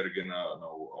ಮಹಿಳೆಯರಿಗೆ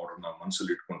ನಾವು ಅವ್ರನ್ನ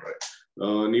ಮನಸ್ಸಲ್ಲಿ ಇಟ್ಕೊಂಡ್ರೆ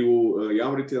ನೀವು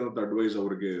ಯಾವ ರೀತಿಯಾದಂತ ಅಡ್ವೈಸ್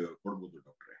ಅವ್ರಿಗೆ ಕೊಡ್ಬೋದು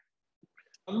ಡಾಕ್ಟ್ರೆ?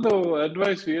 ಒಂದು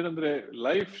ಅಡ್ವೈಸ್ ಏನಂದ್ರೆ,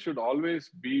 life should always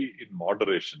B in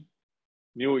moderation.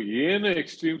 ನೀವು ಏನು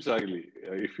ಎಕ್ಸ್ಟ್ರೀಮ್ಸ್ ಆಗಲಿ,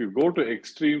 if you go to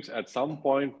extremes at some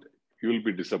point you will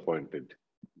be disappointed.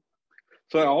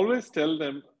 So I always tell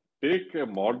them, take a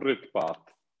moderate path,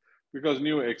 because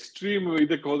new extreme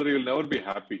you'll never be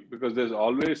happy, because there's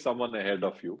always someone ahead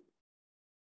of you.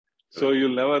 So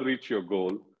you'll never reach your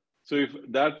goal. So if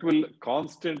that will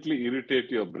constantly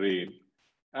irritate your brain,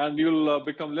 and you'll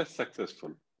become less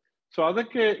successful. So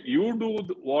adake you do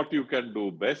what you can do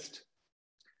best.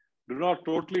 Do not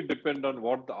totally depend on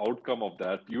what the outcome of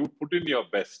that. You put in your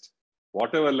best.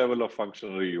 Whatever level of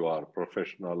functionary you are,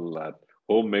 professional,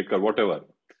 homemaker, whatever,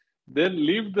 then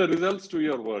leave the results to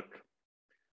your work.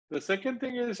 The second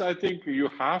thing is, I think you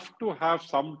have to have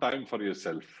some time for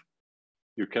yourself.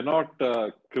 You cannot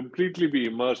completely be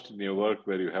immersed in your work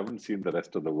where you haven't seen the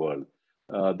rest of the world.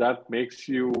 That makes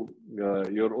you,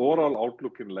 your overall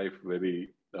outlook in life very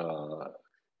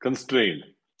constrained.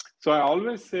 So I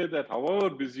always say that however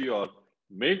busy you are,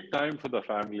 make time for the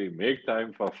family, make time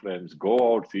for friends, go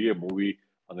out, see a movie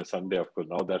on a Sunday. Of course,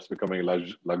 now that's becoming a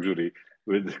luxury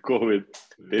with COVID.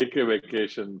 Take a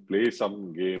vacation, play some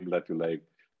game that you like,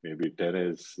 maybe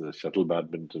tennis, shuttle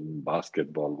badminton,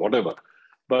 basketball, whatever.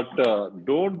 But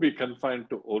don't be confined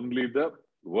to only the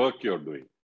work you're doing.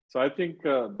 So I think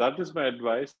that is my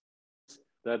advice,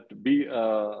 that be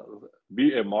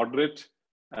a moderate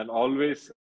and always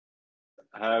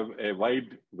have a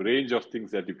wide range of things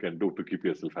that you can do to keep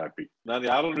yourself happy. I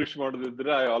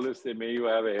always say, may you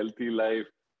have a healthy life,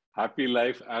 happy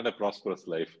life, and a prosperous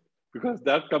life, because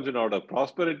that comes in order.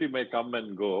 Prosperity may come and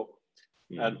go,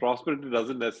 and prosperity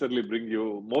doesn't necessarily bring you,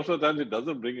 most of the time it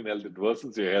doesn't bring in health, it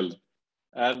worsens your health,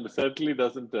 and certainly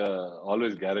doesn't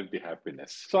always guarantee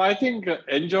happiness. So I think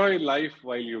enjoy life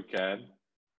while you can.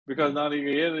 Because now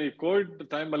in COVID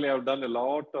time, I have done a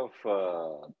lot of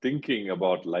thinking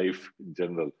about life in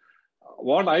general.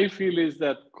 What I feel is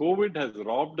that COVID has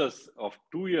robbed us of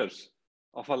 2 years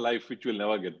of a life which will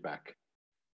never get back.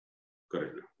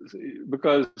 Correct.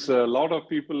 Because a lot of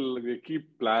people keep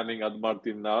planning, ad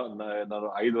martini, ನಾನು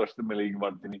 5 ವರ್ಷದ ಮೇಲೆ ಹೀಗೆ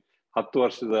ಮಾಡ್ತೀನಿ, 10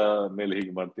 ವರ್ಷದ ಮೇಲೆ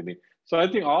ಹೀಗೆ ಮಾಡ್ತೀನಿ. So I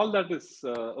think all that is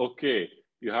okay.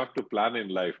 You have to plan in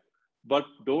life. But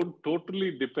don't totally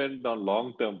depend on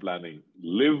long-term planning.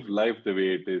 Live life the way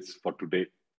it is for today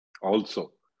also.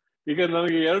 ಈಗ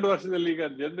ನನಗೆ 2 ವರ್ಷದಲ್ಲಿ ಈಗ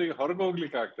ಜನರಿಗೆ ಹೊರಗೆ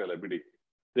ಹೋಗ್ಲಿಕ್ಕೆ ಆಗ್ತಾ ಇಲ್ಲ ಬಿಡಿ.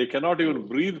 They cannot even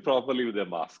breathe properly with a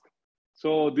mask. So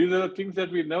these are the things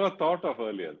that we never thought of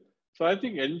earlier. So I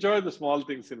think enjoy the small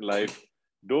things in life.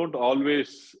 Don't always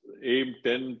aim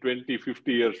 10, 20,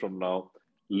 50 years from now.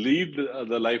 Lead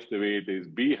the life the way it is.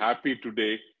 Be happy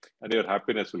today, and your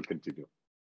happiness will continue.